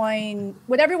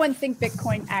everyone thinks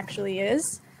Bitcoin actually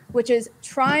is, which is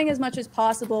trying as much as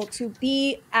possible to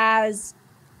be as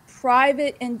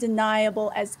private and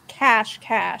deniable as cash,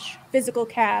 physical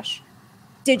cash,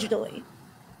 digitally.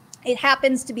 It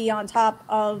happens to be on top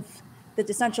of the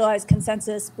decentralized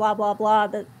consensus, blah, blah, blah,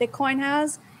 that Bitcoin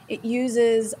has. It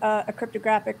uses a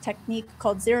cryptographic technique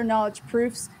called zero-knowledge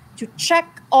proofs to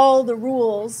check all the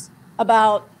rules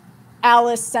about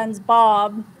Alice sends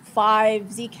Bob 5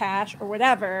 Zcash or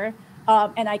whatever,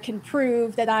 and I can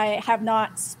prove that I have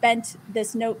not spent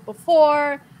this note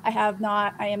before, I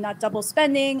am not double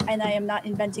spending, and I am not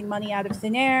inventing money out of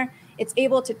thin air. It's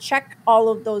able to check all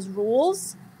of those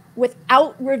rules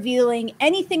without revealing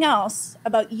anything else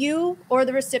about you or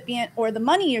the recipient or the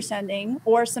money you're sending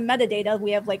or some metadata.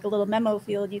 We have like a little memo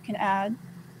field you can add,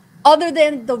 other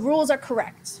than the rules are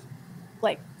correct.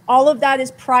 Like all of that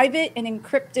is private and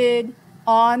encrypted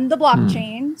on the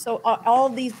blockchain. So all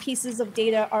of these pieces of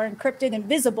data are encrypted and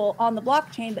visible on the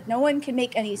blockchain, but no one can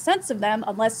make any sense of them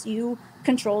unless you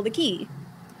control the key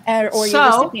or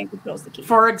your recipient controls the key.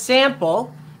 For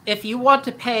example, if you want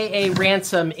to pay a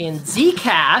ransom in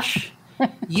Zcash,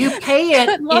 you pay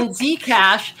it in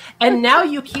Zcash, and now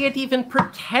you can't even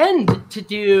pretend to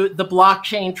do the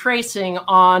blockchain tracing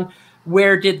on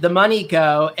where did the money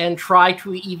go and try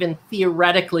to even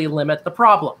theoretically limit the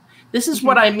problem. This is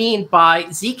what I mean by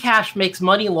Zcash makes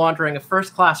money laundering a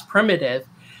first-class primitive,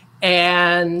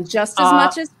 and just as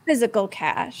much as physical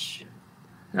cash.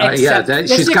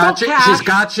 She's got you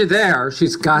there.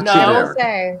 She's got you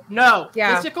there.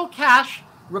 Physical cash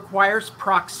requires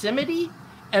proximity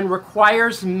and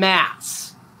requires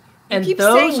mass. And you keep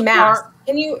saying mass.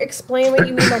 Can you explain what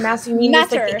you mean by mass? You mean it's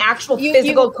like the actual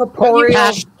physical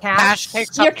corporeal cash?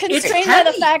 You're constrained by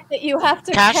the fact that you have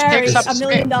to carry $1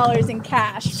 million in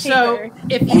cash. So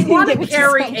if you want to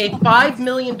carry a $5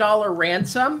 million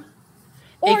ransom,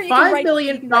 a $5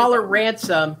 million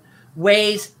ransom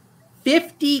weighs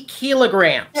 50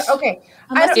 kilograms. Okay.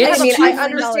 I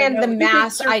understand the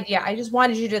mass idea. I just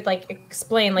wanted you to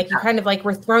explain, you kind of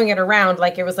were throwing it around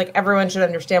like it was like everyone should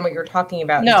understand what you're talking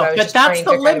about. No, so but that's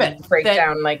the limit. Break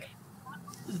down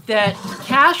that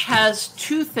cash has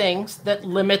two things that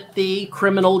limit the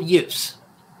criminal use.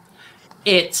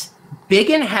 It's big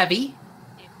and heavy,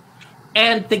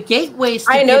 and the gateways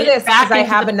to I know this because I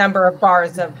have a number of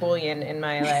bars of bullion in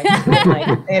my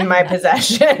in my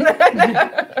possession.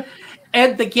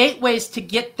 And the gateways to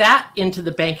get that into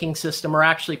the banking system are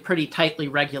actually pretty tightly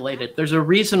regulated. There's a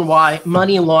reason why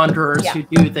money launderers who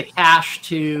do the cash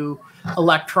to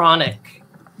electronic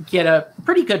get a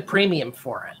pretty good premium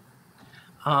for it.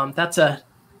 That's a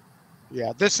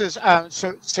This is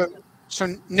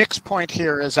so Nick's point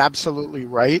here is absolutely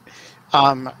right.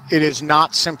 It is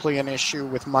not simply an issue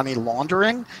with money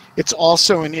laundering. It's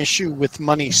also an issue with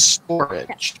money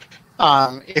storage.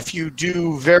 If you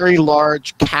do very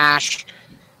large cash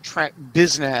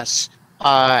business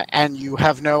and you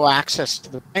have no access to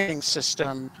the banking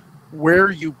system,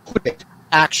 where you put it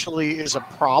actually is a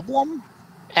problem,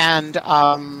 and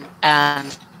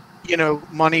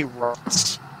money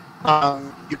rots.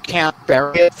 You can't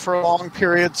bury it for long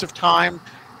periods of time,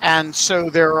 and so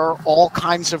there are all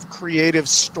kinds of creative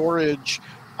storage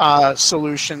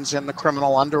solutions in the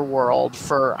criminal underworld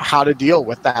for how to deal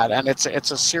with that, and it's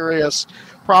a serious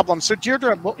problem. So,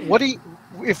 Deirdre, what do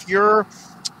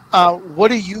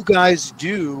you guys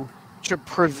do to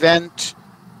prevent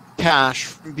cash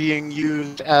from being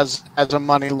used as a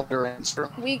money laundering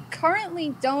instrument? We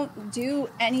currently don't do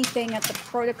anything at the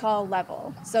protocol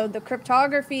level. So the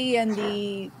cryptography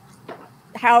and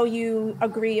how you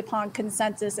agree upon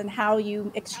consensus and how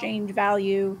you exchange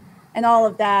value and all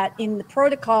of that in the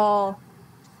protocol,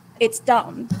 it's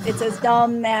dumb. It's as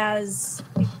dumb as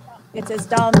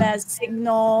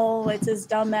Signal. It's as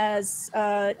dumb as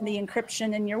the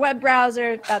encryption in your web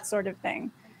browser, that sort of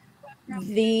thing.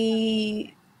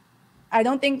 I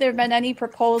don't think there have been any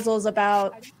proposals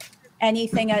about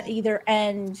anything at either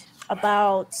end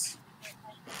about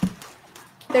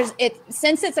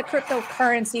since it's a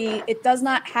cryptocurrency, it does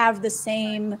not have the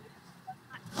same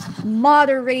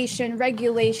moderation,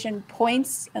 regulation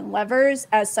points and levers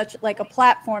as such like a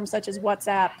platform such as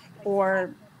WhatsApp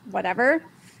or whatever.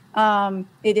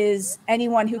 It is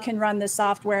anyone who can run the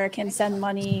software can send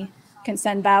money, can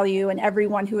send value, and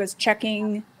everyone who is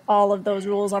checking all of those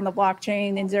rules on the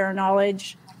blockchain in zero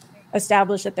knowledge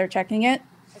establish that they're checking it.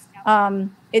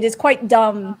 It is quite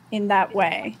dumb in that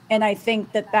way. And I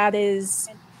think that is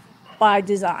by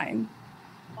design.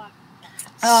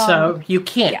 So you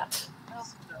can't.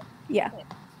 Yeah.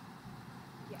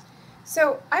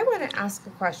 So I want to ask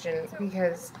a question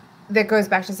because that goes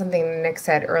back to something Nick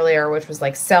said earlier, which was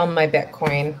like, sell my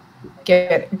Bitcoin,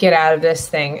 get out of this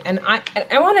thing. And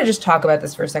I want to just talk about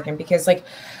this for a second because like,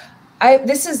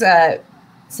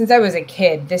 since I was a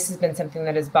kid, this has been something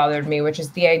that has bothered me, which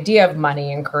is the idea of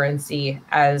money and currency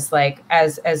as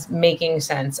making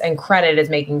sense, and credit as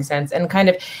making sense. And kind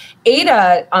of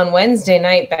Ada on Wednesday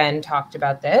night, Ben talked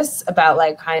about this, about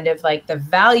like kind of like the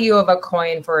value of a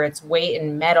coin for its weight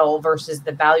in metal versus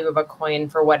the value of a coin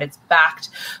for what it's backed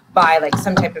by, like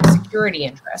some type of security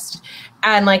interest,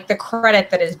 and like the credit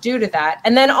that is due to that.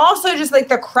 And then also just like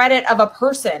the credit of a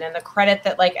person and the credit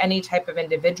that like any type of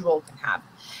individual can have.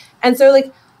 And so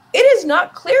like, it is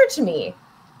not clear to me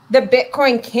that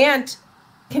Bitcoin can't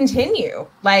continue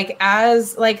like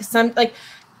as like some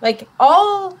like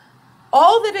all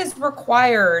that is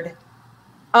required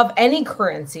of any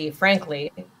currency,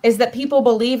 frankly, is that people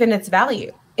believe in its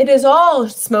value. It is all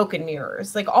smoke and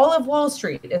mirrors. Like all of Wall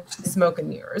Street is smoke and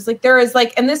mirrors. Like there is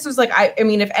like, and this was like, I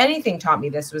mean, if anything taught me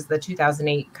this was the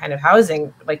 2008 kind of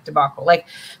housing like debacle. Like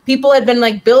people had been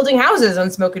like building houses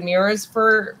on smoke and mirrors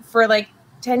for like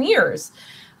 10 years.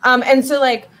 And so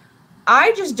like,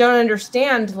 I just don't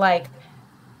understand, like,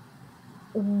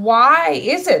 why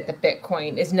is it that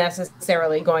Bitcoin is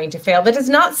necessarily going to fail? That does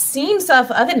not seem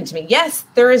self-evident to me. Yes,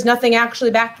 there is nothing actually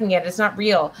backing it. It's not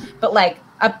real. But like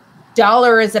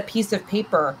 $1 is a piece of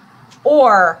paper,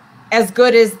 or as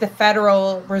good as the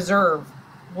Federal Reserve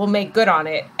will make good on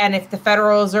it. And if the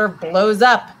Federal Reserve blows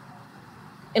up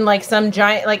in like some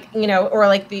giant, like, you know, or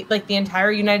like the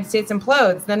entire United States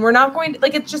implodes, then we're not going to,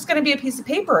 like, it's just going to be a piece of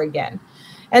paper again.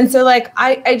 And so like,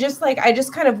 I just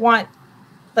kind of want,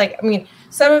 like, I mean,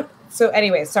 so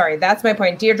anyway, sorry, that's my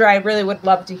point. Deirdre, I really would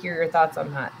love to hear your thoughts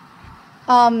on that.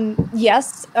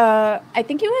 Yes, I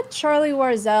think you had Charlie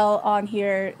Warzel on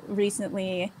here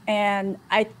recently, and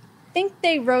I think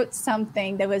they wrote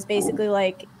something that was basically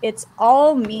like, it's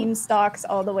all meme stocks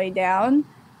all the way down.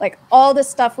 Like all the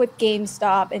stuff with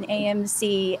GameStop and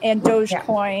AMC and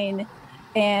Dogecoin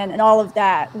and all of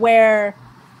that, where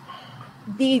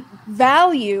the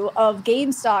value of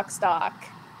GameStop stock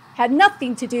had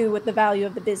nothing to do with the value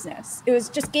of the business. It was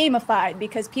just gamified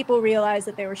because people realized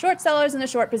that they were short sellers in a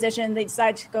short position. They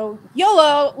decided to go,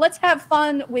 YOLO, let's have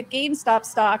fun with GameStop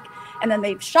stock. And then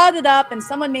they shot it up and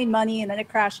someone made money and then it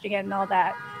crashed again and all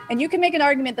that. And you can make an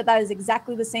argument that that is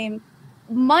exactly the same,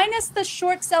 minus the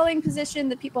short selling position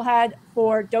that people had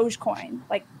for Dogecoin.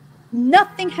 Like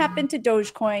nothing happened to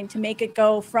Dogecoin to make it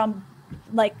go from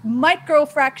like micro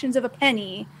fractions of a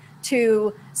penny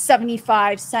to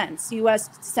 75 cents, US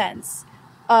cents.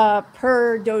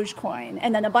 per Dogecoin.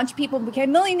 And then a bunch of people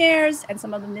became millionaires, and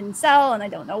some of them didn't sell, and I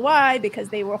don't know why, because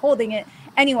they were holding it.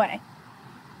 Anyway,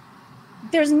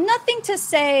 there's nothing to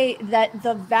say that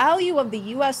the value of the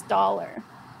US dollar,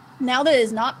 now that it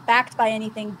is not backed by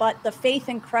anything but the faith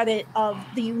and credit of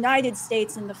the United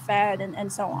States and the Fed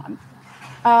and so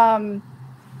on,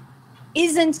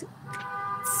 isn't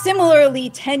similarly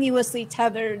tenuously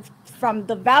tethered from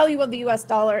the value of the US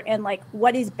dollar and like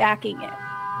what is backing it.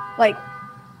 Like,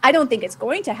 I don't think it's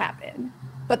going to happen,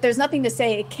 but there's nothing to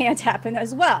say it can't happen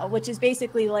as well, which is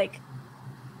basically like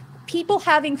people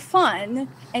having fun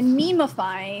and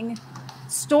memifying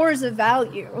stores of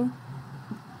value,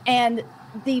 and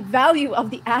the value of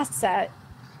the asset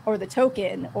or the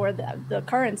token or the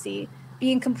currency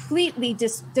being completely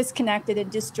disconnected and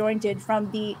disjointed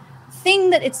from the thing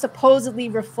that it supposedly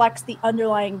reflects the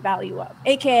underlying value of,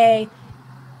 aka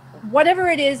whatever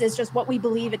it is just what we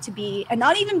believe it to be, and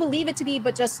not even believe it to be,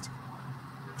 but just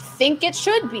think it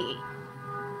should be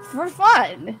for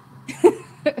fun.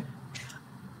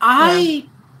 I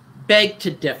beg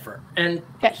to differ, and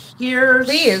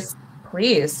here's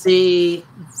please.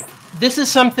 This is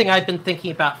something I've been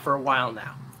thinking about for a while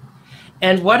now,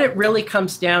 and what it really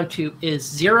comes down to is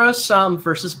zero sum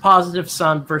versus positive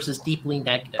sum versus deeply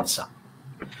negative sum.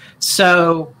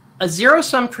 So a zero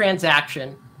sum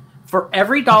transaction, for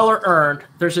every dollar earned,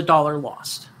 there's a dollar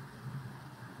lost.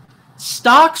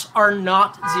 Stocks are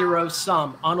not zero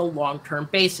sum on a long-term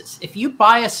basis. If you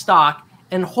buy a stock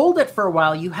and hold it for a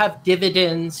while, you have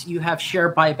dividends, you have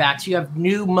share buybacks, you have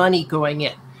new money going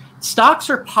in. Stocks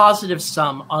are positive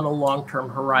sum on a long-term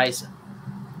horizon.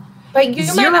 But you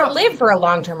might not live for a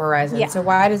long-term horizon, so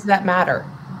why does that matter?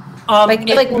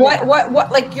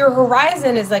 What like your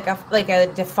horizon is like a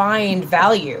defined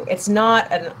value. It's not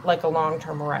like a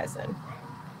long-term horizon.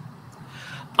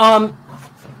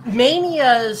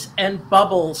 Manias and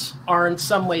bubbles are in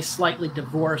some ways slightly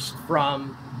divorced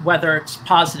from whether it's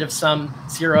positive sum,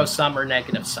 zero sum, or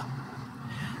negative sum.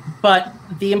 But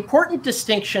the important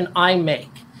distinction I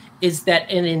make is that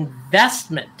an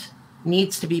investment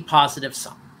needs to be positive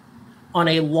sum on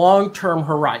a long-term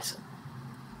horizon.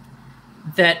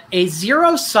 That a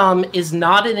zero sum is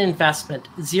not an investment.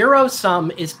 Zero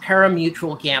sum is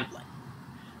pari-mutuel gambling.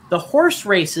 The horse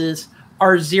races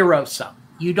are zero sum.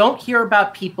 You don't hear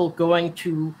about people going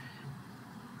to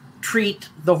treat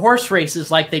the horse races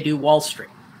like they do Wall Street.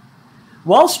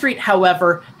 Wall Street,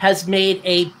 however, has made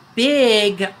a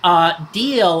big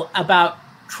deal about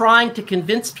trying to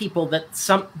convince people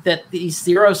that these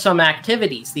zero sum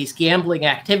activities, these gambling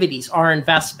activities, are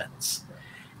investments.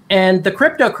 And the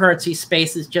cryptocurrency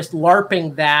space is just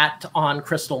LARPing that on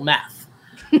crystal meth.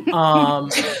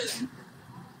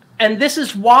 And this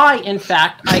is why, in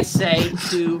fact, I say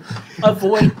to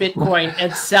avoid Bitcoin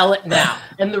and sell it now.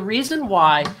 And the reason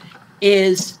why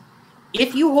is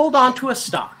if you hold on to a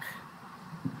stock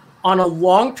on a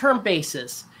long-term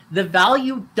basis, the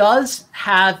value does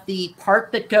have the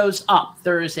part that goes up.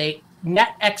 There is a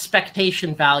net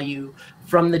expectation value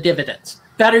from the dividends.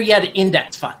 Better yet,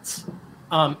 index funds.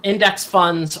 Index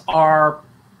funds are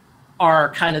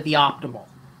kind of the optimal.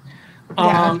 Yeah,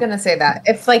 I was going to say that.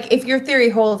 If your theory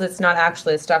holds, it's not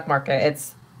actually a stock market,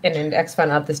 it's an index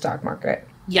fund of the stock market.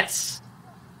 Yes.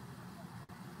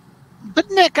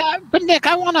 But Nick, I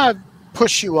want to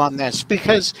push you on this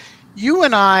because you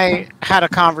and I had a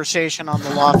conversation on the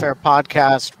Lawfare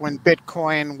podcast when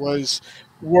Bitcoin was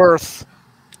worth,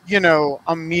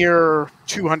 a mere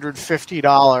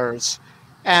 $250.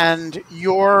 And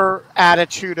your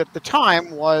attitude at the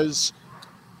time was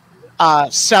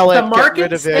sell it, the market get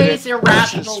rid of stays it.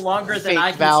 Irrational longer than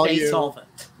I can stay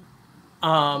solvent.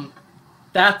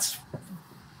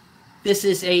 This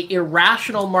is a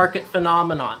irrational market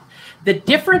phenomenon. The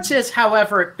difference is,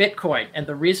 however, at Bitcoin, and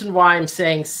the reason why I'm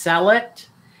saying sell it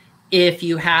if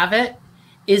you have it,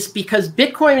 is because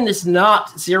Bitcoin is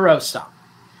not zero sum.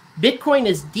 Bitcoin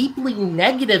is deeply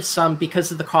negative sum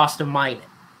because of the cost of mining.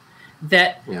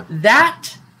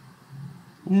 That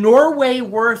Norway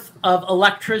worth of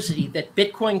electricity that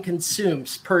Bitcoin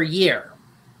consumes per year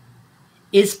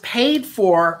is paid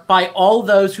for by all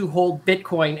those who hold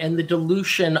Bitcoin and the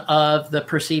dilution of the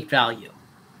perceived value.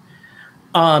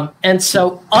 And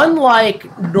so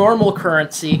unlike normal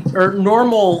currency or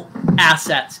normal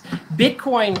assets,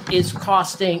 Bitcoin is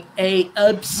costing an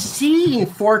obscene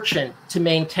fortune to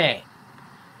maintain.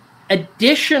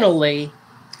 Additionally,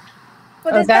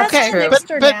 but is that an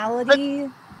externality?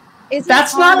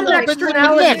 That's not an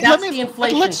externality. That's the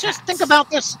inflation let's tax. just think about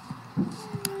this.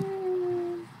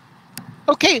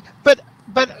 Okay, but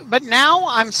now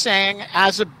I'm saying,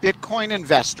 as a Bitcoin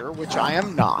investor, which I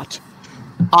am not,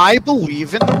 I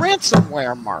believe in the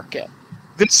ransomware market.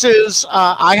 This is,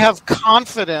 I have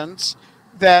confidence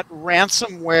that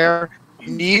ransomware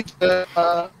needs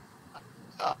a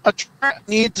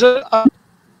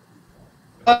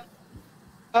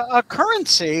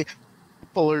currency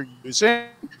people are using,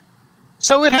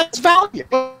 so it has value.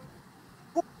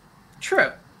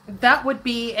 True. That would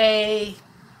be a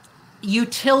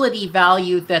utility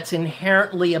value that's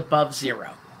inherently above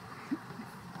zero.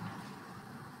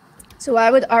 So I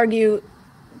would argue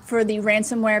for the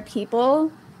ransomware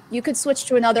people, you could switch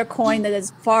to another coin that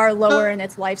is far lower in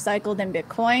its life cycle than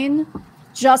Bitcoin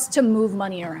just to move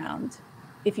money around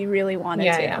if you really wanted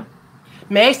to. Yeah.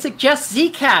 May I suggest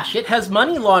Zcash? It has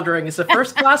money laundering as a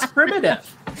first-class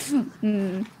primitive.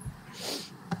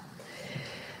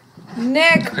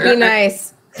 Nick, be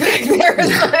nice.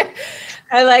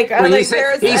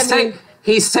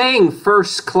 He's saying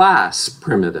first class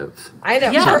primitive. I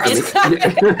know. Yeah,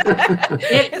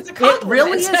 It's it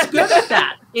really is good at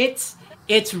that.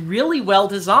 It's really well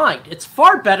designed. It's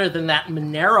far better than that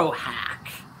Monero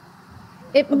hack.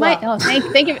 It might. Oh,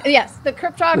 thank you. Yes, the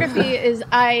cryptography is,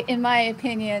 in my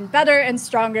opinion, better and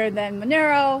stronger than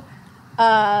Monero.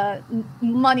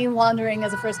 Money laundering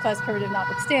as a first-class primitive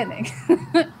notwithstanding.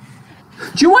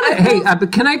 Do you want to? Hey,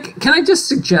 but can I just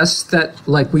suggest that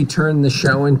we turn the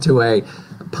show into a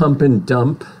pump and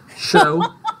dump show?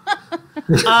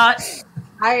 If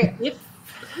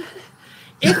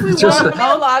we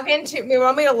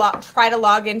want me to try to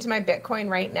log into my Bitcoin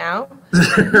right now.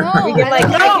 No, I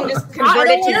can just convert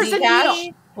it to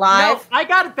Zcash live. No, I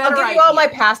got a better idea. I'll give you all my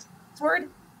password.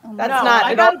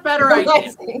 I got a better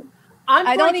idea.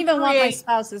 I don't even want my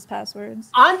spouse's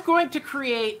passwords. I'm going to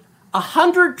create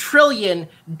 100 trillion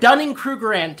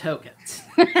Dunning-Krugerrand tokens.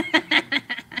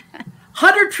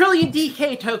 100 trillion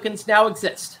DK tokens now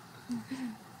exist.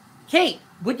 Kate,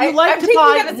 would you like to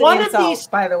buy one of these?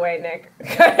 By the way, Nick,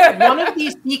 one of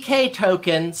these DK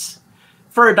tokens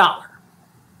for $1?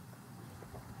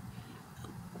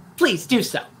 Please do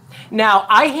so. Now,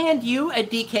 I hand you a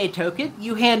DK token.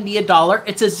 You hand me $1.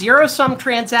 It's a zero-sum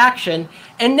transaction,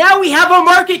 and now we have a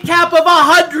market cap of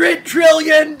 $100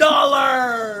 trillion.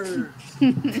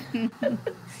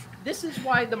 This is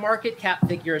why the market cap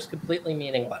figure is completely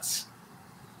meaningless.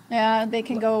 Yeah, they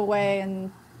can go away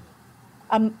in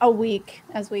a week,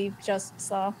 as we just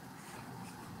saw.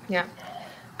 Yeah.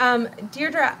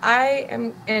 Deirdre, I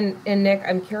am, and Nick,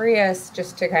 I'm curious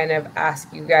just to kind of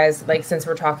ask you guys, since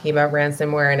we're talking about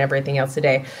ransomware and everything else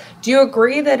today, do you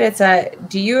agree that it's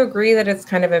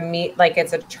kind of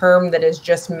it's a term that is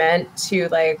just meant to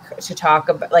talk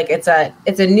about, it's a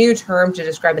new term to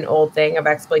describe an old thing of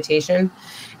exploitation,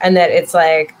 and that it's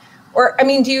do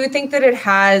you think that it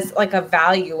has a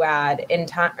value add in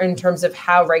terms of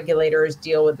how regulators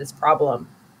deal with this problem?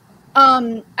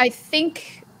 I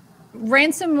think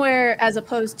ransomware, as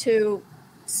opposed to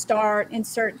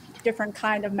insert different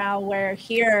kind of malware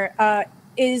here,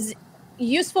 is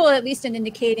useful, at least in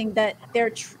indicating that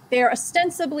they're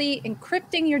ostensibly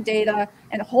encrypting your data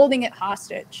and holding it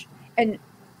hostage and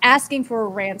asking for a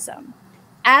ransom,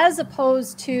 as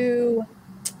opposed to,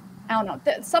 I don't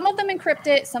know, some of them encrypt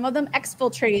it, some of them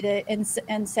exfiltrate it and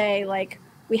say,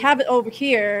 we have it over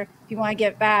here, if you want to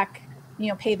get it back,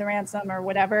 pay the ransom or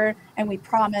whatever, and we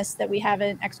promise that we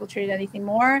haven't exfiltrated anything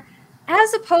more,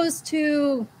 as opposed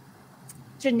to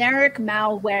generic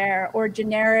malware or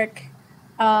generic,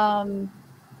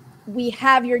 we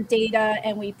have your data,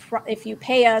 and if you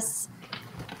pay us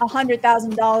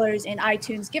 $100,000 in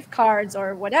iTunes gift cards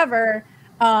or whatever,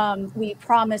 we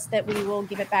promise that we will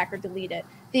give it back or delete it.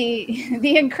 The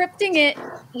encrypting it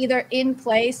either in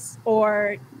place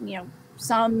or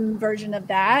some version of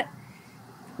that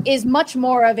is much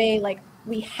more of a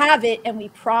we have it and we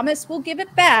promise we'll give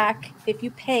it back if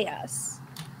you pay us.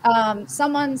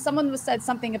 Someone said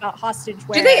something about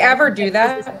hostageware. Do they ever do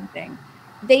that?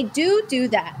 They do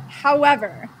that.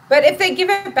 However, but if they give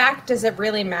it back, does it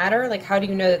really matter? How do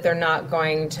you know that they're not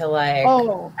going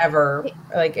to ever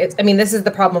it's? This is the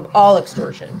problem of all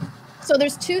extortion. So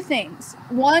there's two things.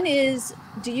 One is,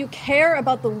 do you care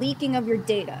about the leaking of your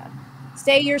data?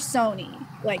 Say you're Sony.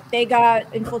 They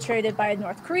got infiltrated by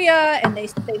North Korea and they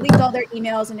leaked all their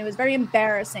emails, and it was very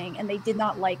embarrassing, and they did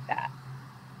not like that.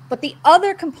 But the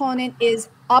other component is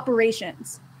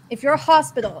operations. If you're a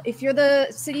hospital, if you're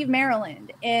the city of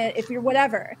Maryland, if you're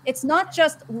whatever, it's not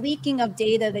just leaking of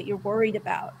data that you're worried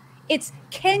about. It's,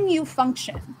 can you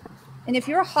function? And if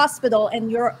you're a hospital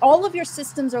and all of your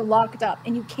systems are locked up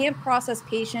and you can't process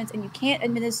patients and you can't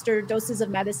administer doses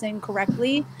of medicine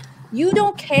correctly, you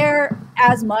don't care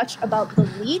as much about the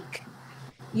leak.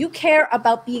 You care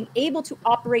about being able to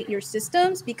operate your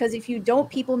systems, because if you don't,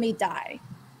 people may die.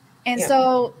 And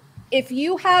so if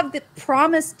you have the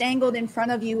promise dangled in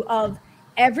front of you of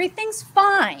everything's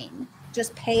fine,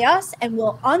 just pay us and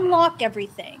we'll unlock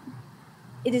everything,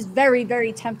 it is very,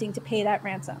 very tempting to pay that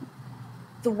ransom.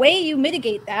 The way you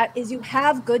mitigate that is you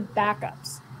have good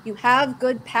backups. You have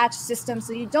good patch systems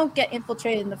so you don't get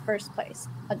infiltrated in the first place.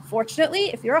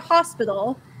 Unfortunately, if you're a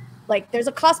hospital, like there's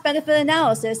a cost benefit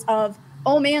analysis of,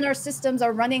 oh man, our systems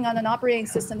are running on an operating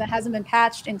system that hasn't been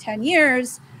patched in 10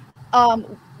 years,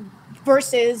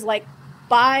 versus like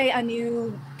buy a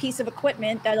new piece of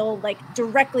equipment that'll like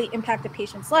directly impact the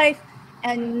patient's life.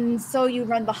 And so you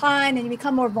run behind and you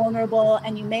become more vulnerable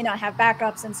and you may not have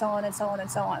backups and so on and so on and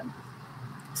so on.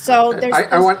 So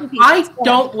I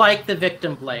don't like the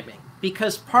victim blaming,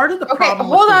 because part of the problem.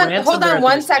 Hold on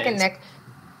 1 second, Nick.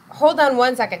 Hold on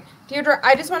 1 second. Deirdre,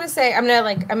 I just want to say I'm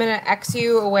gonna X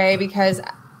you away because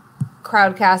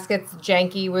Crowdcast gets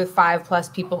janky with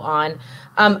 5+ people on.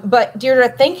 But Deirdre,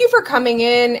 thank you for coming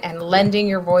in and lending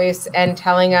your voice and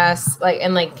telling us Tell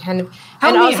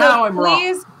me how I'm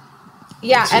wrong.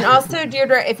 Yeah, and also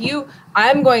Deirdre,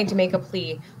 I'm going to make a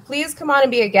plea. Please come on and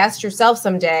be a guest yourself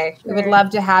someday. Sure. We would love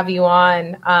to have you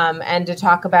on and to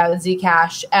talk about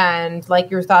Zcash and like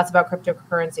your thoughts about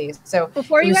cryptocurrencies. So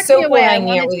before you exit away, I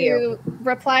wanted to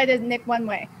reply to Nick one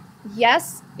way.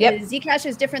 Yes, Zcash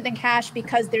is different than cash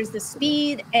because there's the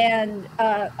speed and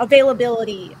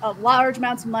availability of large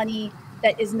amounts of money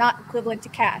that is not equivalent to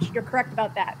cash. You're correct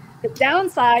about that. The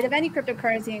downside of any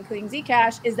cryptocurrency, including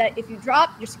Zcash, is that if you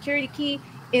drop your security key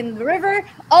in the river,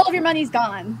 all of your money's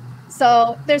gone.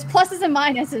 So there's pluses and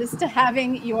minuses to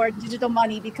having your digital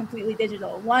money be completely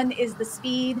digital. One is the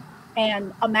speed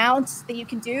and amounts that you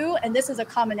can do. And this is a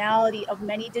commonality of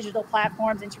many digital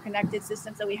platforms, interconnected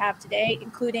systems that we have today,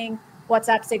 including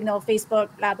WhatsApp, Signal, Facebook,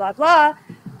 blah, blah, blah.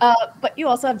 But you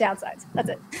also have downsides. That's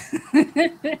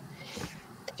it.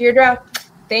 Deirdre,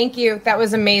 thank you. That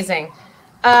was amazing.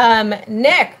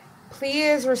 Nick,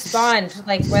 please respond,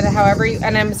 however you,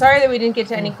 and I'm sorry that we didn't get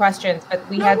to any questions, but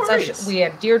we had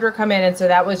Deirdre come in, and so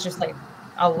that was just like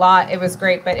a lot. It was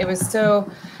great, but it was so,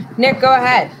 Nick, go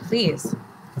ahead, please.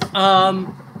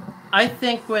 I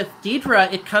think with Deirdre,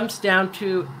 it comes down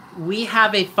to, we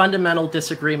have a fundamental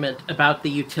disagreement about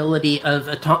the utility of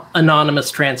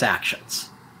anonymous transactions.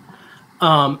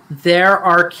 There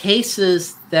are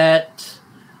cases that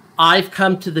I've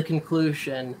come to the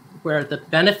conclusion where the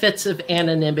benefits of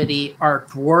anonymity are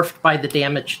dwarfed by the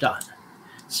damage done.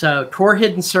 So Tor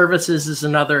Hidden Services is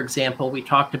another example. We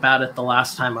talked about it the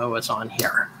last time I was on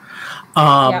here.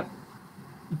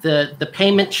 The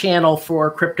payment channel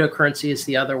for cryptocurrency is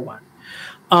the other one.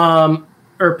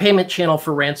 Or payment channel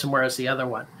for ransomware is the other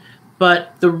one.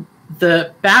 But the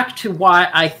back to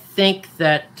why I think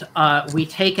that we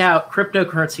take out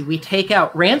cryptocurrency, we take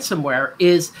out ransomware,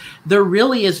 is there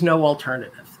really is no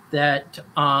alternative. That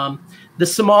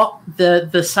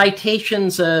the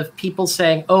citations of people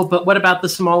saying, oh, but what about the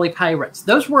Somali pirates?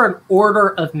 Those were an order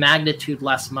of magnitude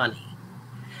less money.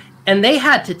 And they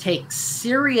had to take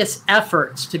serious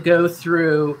efforts to go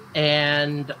through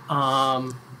and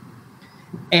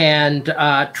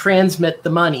transmit the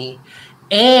money.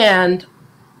 And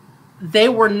they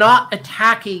were not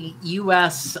attacking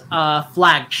U.S.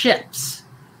 flagged ships.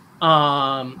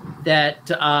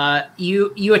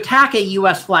 You attack a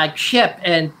U.S. flagged ship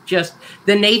and just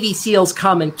the Navy SEALs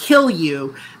come and kill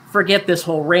you. Forget this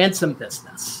whole ransom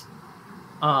business.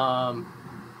 Of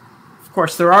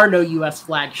course, there are no U.S.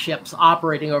 flagged ships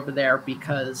operating over there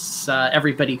because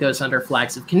everybody goes under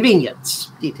flags of convenience.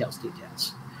 Details.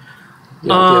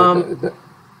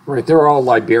 Right, they're all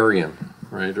Liberian,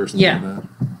 right, or something like that.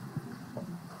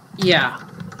 Yeah.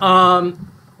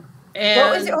 And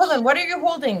what was it? Hold on. What are you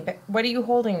holding? What are you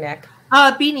holding, Nick?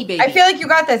 Beanie Baby. I feel like you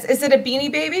got this. Is it a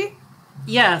Beanie Baby?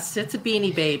 Yes, it's a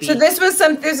Beanie Baby. So this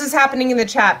is happening in the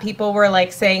chat. People were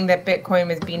like saying that Bitcoin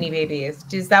was Beanie Babies.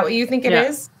 Is that what you think it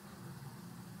is?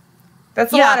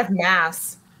 That's a lot of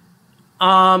mass.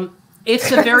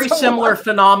 It's a very similar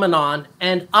phenomenon.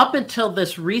 And up until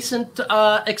this recent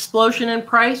explosion in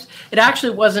price, it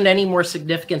actually wasn't any more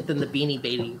significant than the Beanie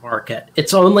Baby market.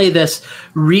 It's only this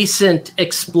recent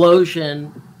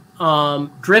explosion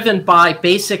driven by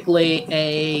basically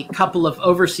a couple of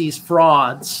overseas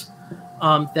frauds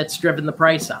that's driven the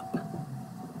price up.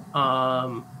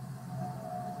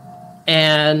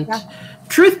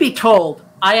 Truth be told,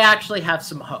 I actually have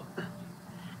some hope.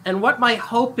 And what my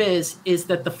hope is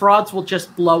that the frauds will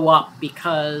just blow up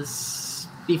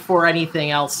before anything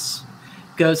else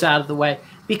goes out of the way.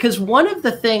 Because one of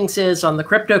the things is on the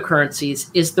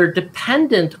cryptocurrencies is they're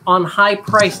dependent on high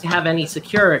price to have any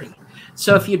security.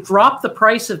 So if you drop the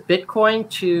price of Bitcoin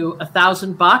to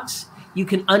 $1,000, you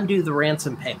can undo the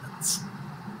ransom payments.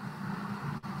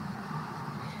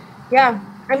 Yeah,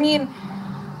 I mean,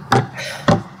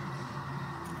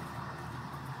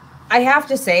 I have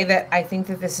to say that I think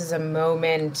that this is a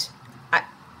moment.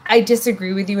 I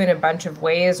disagree with you in a bunch of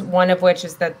ways. One of which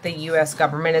is that the U.S.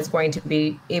 government is going to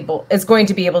be able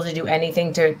to do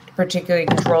anything to particularly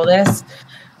control this,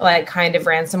 like kind of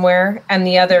ransomware. And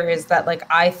the other is that like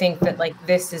I think that like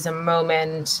this is a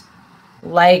moment,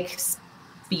 like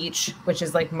speech, which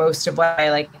is like most of what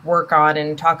I like work on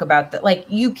and talk about, that like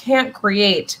you can't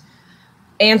create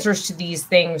answers to these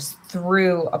things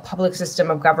through a public system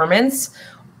of governments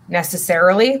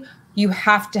necessarily. You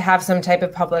have to have some type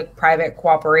of public-private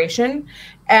cooperation,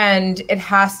 and it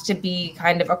has to be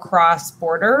kind of across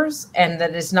borders, and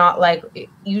that is not like,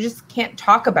 you just can't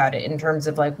talk about it in terms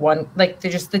of like one, like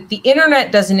the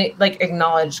internet doesn't like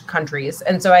acknowledge countries.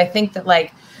 And so I think that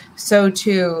like, so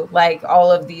too, like all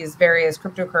of these various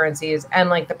cryptocurrencies and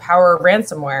like the power of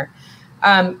ransomware,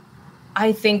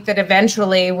 I think that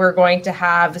eventually we're going to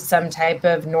have some type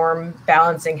of norm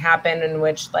balancing happen in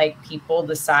which like people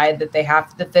decide that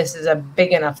that this is a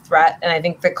big enough threat. And I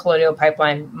think the colonial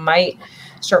pipeline might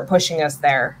start pushing us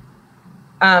there.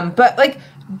 But like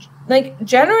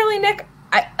generally, Nick,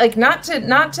 I like not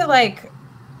to like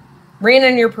rain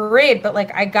on your parade, but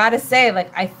like I gotta say,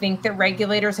 like I think that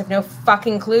regulators have no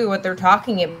fucking clue what they're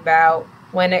talking about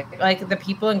when it, like the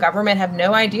people in government have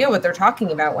no idea what they're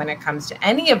talking about when it comes to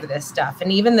any of this stuff. And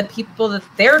even the people that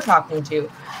they're talking to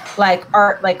like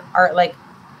are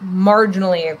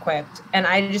marginally equipped. And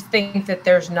I just think that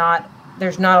there's not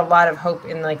a lot of hope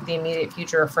in like the immediate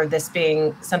future for this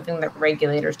being something that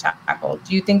regulators tackle.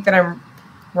 Do you think that I'm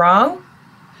wrong?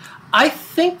 I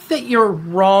think that you're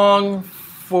wrong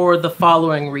for the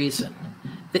following reason.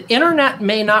 The internet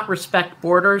may not respect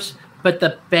borders, but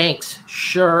the banks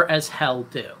sure as hell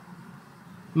do.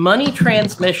 Money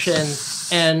transmission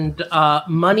and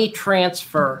money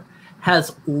transfer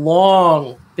has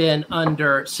long been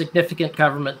under significant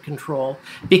government control,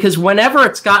 because whenever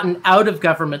it's gotten out of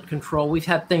government control, we've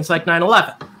had things like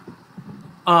 9/11.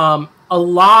 A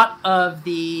lot of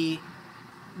the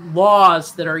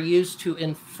laws that are used to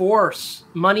enforce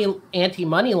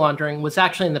anti-money laundering was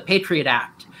actually in the Patriot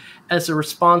Act, as a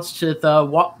response to the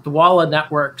Hawala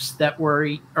networks that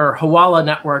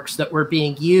were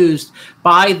being used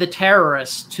by the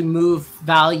terrorists to move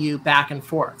value back and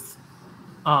forth.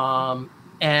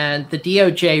 And the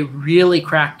DOJ really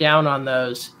cracked down on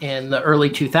those in the early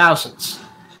 2000s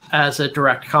as a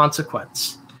direct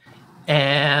consequence.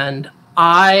 And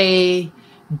I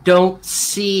don't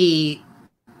see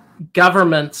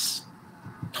governments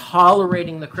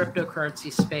tolerating the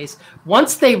cryptocurrency space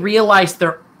once they realize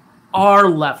there are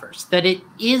levers, that it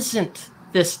isn't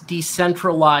this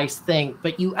decentralized thing,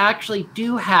 but you actually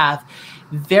do have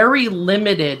very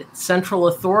limited central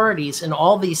authorities in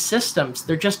all these systems.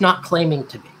 They're just not claiming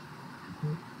to be.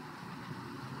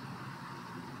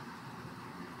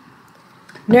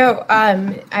 No,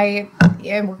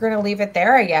 we're going to leave it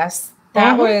there, I guess.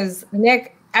 That was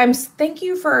Nick. Thank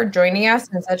you for joining us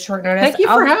in such short notice. Thank you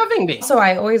for having me. So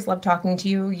I always love talking to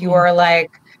you. You are like,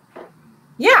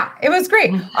 yeah, it was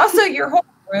great. Also, your whole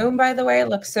room, by the way,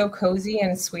 looks so cozy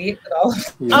and sweet with all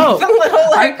of the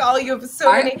little, like, you have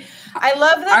so many. I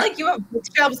love that, like, you have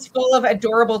bookshelves full of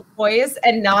adorable toys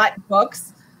and not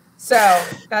books. So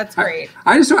that's great.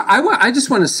 I just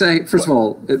want to say, first of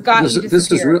all, this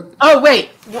was real. Oh,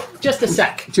 wait, just a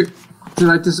sec. Did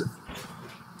I just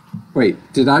wait?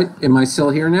 Am I still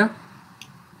here now?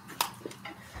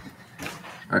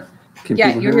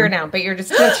 Yeah, you're here now, but you're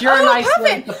just you're a nice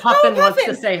link. The puffin wants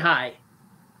to say hi.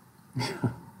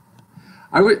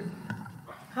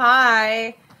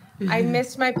 Hi. I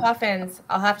missed my puffins.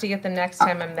 I'll have to get them next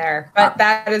time I'm there. But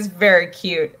that is very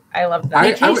cute. I love that.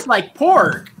 They taste like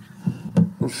pork.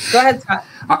 Go ahead, Scott.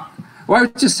 Well, I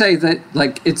would just say that,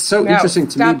 like, it's so interesting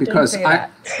to me because I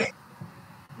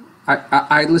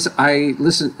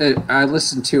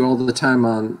listen to all the time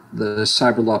on the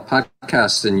Cyber Law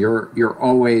podcast, and you're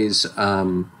always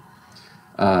the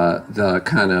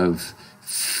kind of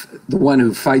the one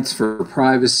who fights for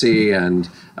privacy and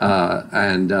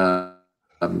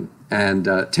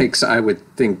takes, I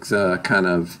would think, the kind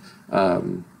of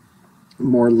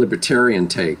more libertarian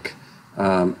take.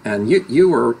 And you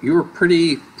were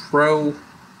pretty pro.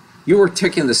 You were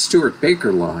taking the Stuart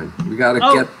Baker line. We got to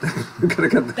get the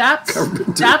government.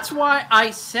 That's why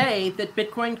I say that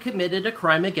Bitcoin committed a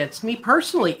crime against me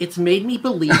personally. It's made me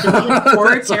believe in the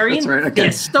authoritarian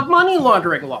fist of money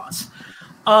laundering laws.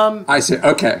 I see.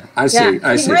 Okay, I see.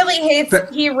 Yeah,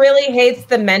 he really hates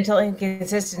the mental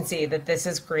inconsistency that this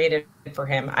has created for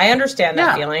him. I understand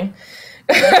that feeling.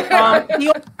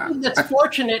 The only thing that's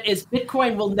fortunate is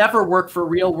Bitcoin will never work for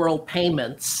real world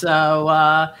payments. So,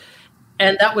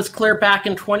 and that was clear back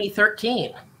in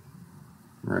 2013.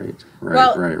 Right.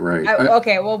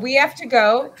 Okay, well, we have to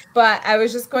go, but I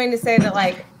was just going to say that,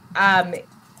 like,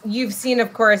 you've seen,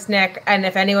 of course, Nick, and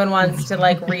if anyone wants to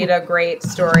like read a great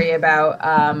story about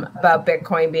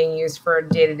Bitcoin being used for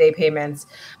day-to-day payments,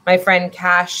 my friend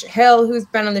Cash Hill, who's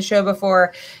been on the show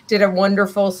before, did a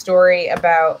wonderful story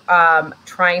about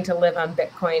trying to live on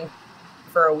Bitcoin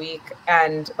for a week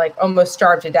and like almost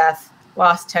starved to death,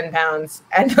 lost 10 pounds,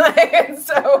 and like,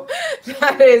 so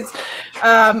that is.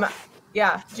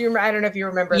 Yeah. I don't know if you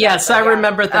remember that. Yes, I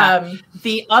remember that.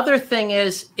 The other thing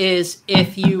is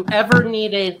if you ever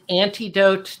need an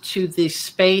antidote to the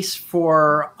space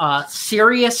for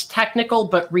serious technical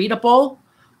but readable,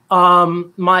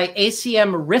 my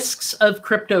ACM Risks of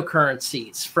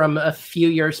Cryptocurrencies from a few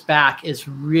years back is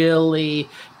really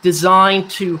designed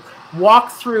to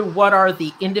walk through what are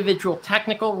the individual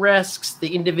technical risks,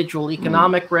 the individual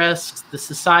economic risks, the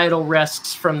societal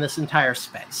risks from this entire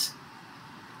space.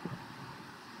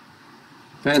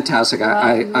 Fantastic.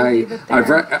 I've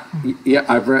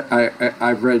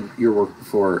read your work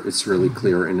before. It's really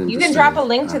clear and interesting. You can drop a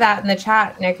link to that in the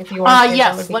chat, Nick, if you want.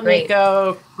 Yes, let me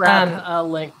go grab a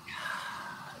link.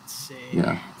 Let's see.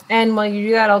 Yeah. And while you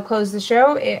do that, I'll close the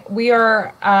show. We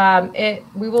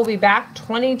will be back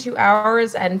 22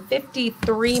 hours and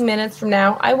 53 minutes from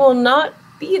now. I will not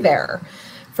be there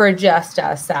for Just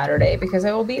Us Saturday because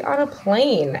I will be on a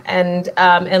plane, and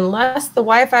unless the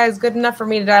Wi-Fi is good enough for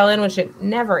me to dial in, which it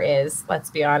never is, let's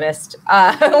be honest,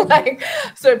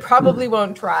 so it probably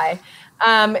won't try.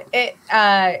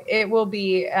 It will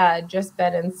be just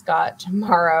Ben and Scott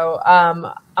tomorrow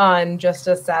on Just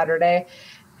Us Saturday,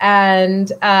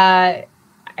 and I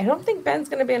don't think Ben's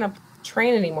going to be on a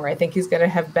train anymore. I think he's going to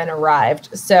have been arrived.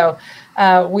 So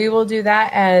we will do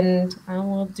that, and I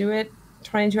will do it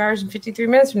 22 hours and 53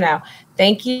 minutes from now.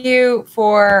 Thank you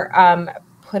for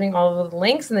putting all of the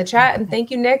links in the chat, and thank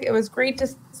you, Nick. It was great to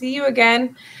see you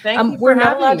again. Thank you. We're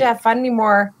not allowed to have fun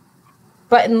anymore,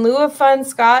 but in lieu of fun,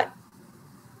 Scott,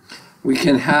 we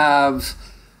can have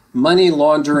money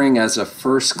laundering as a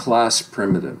first-class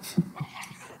primitive.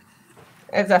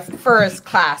 As a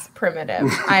first-class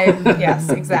primitive.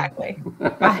 Yes, exactly.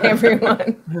 Bye,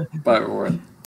 everyone. Bye, everyone.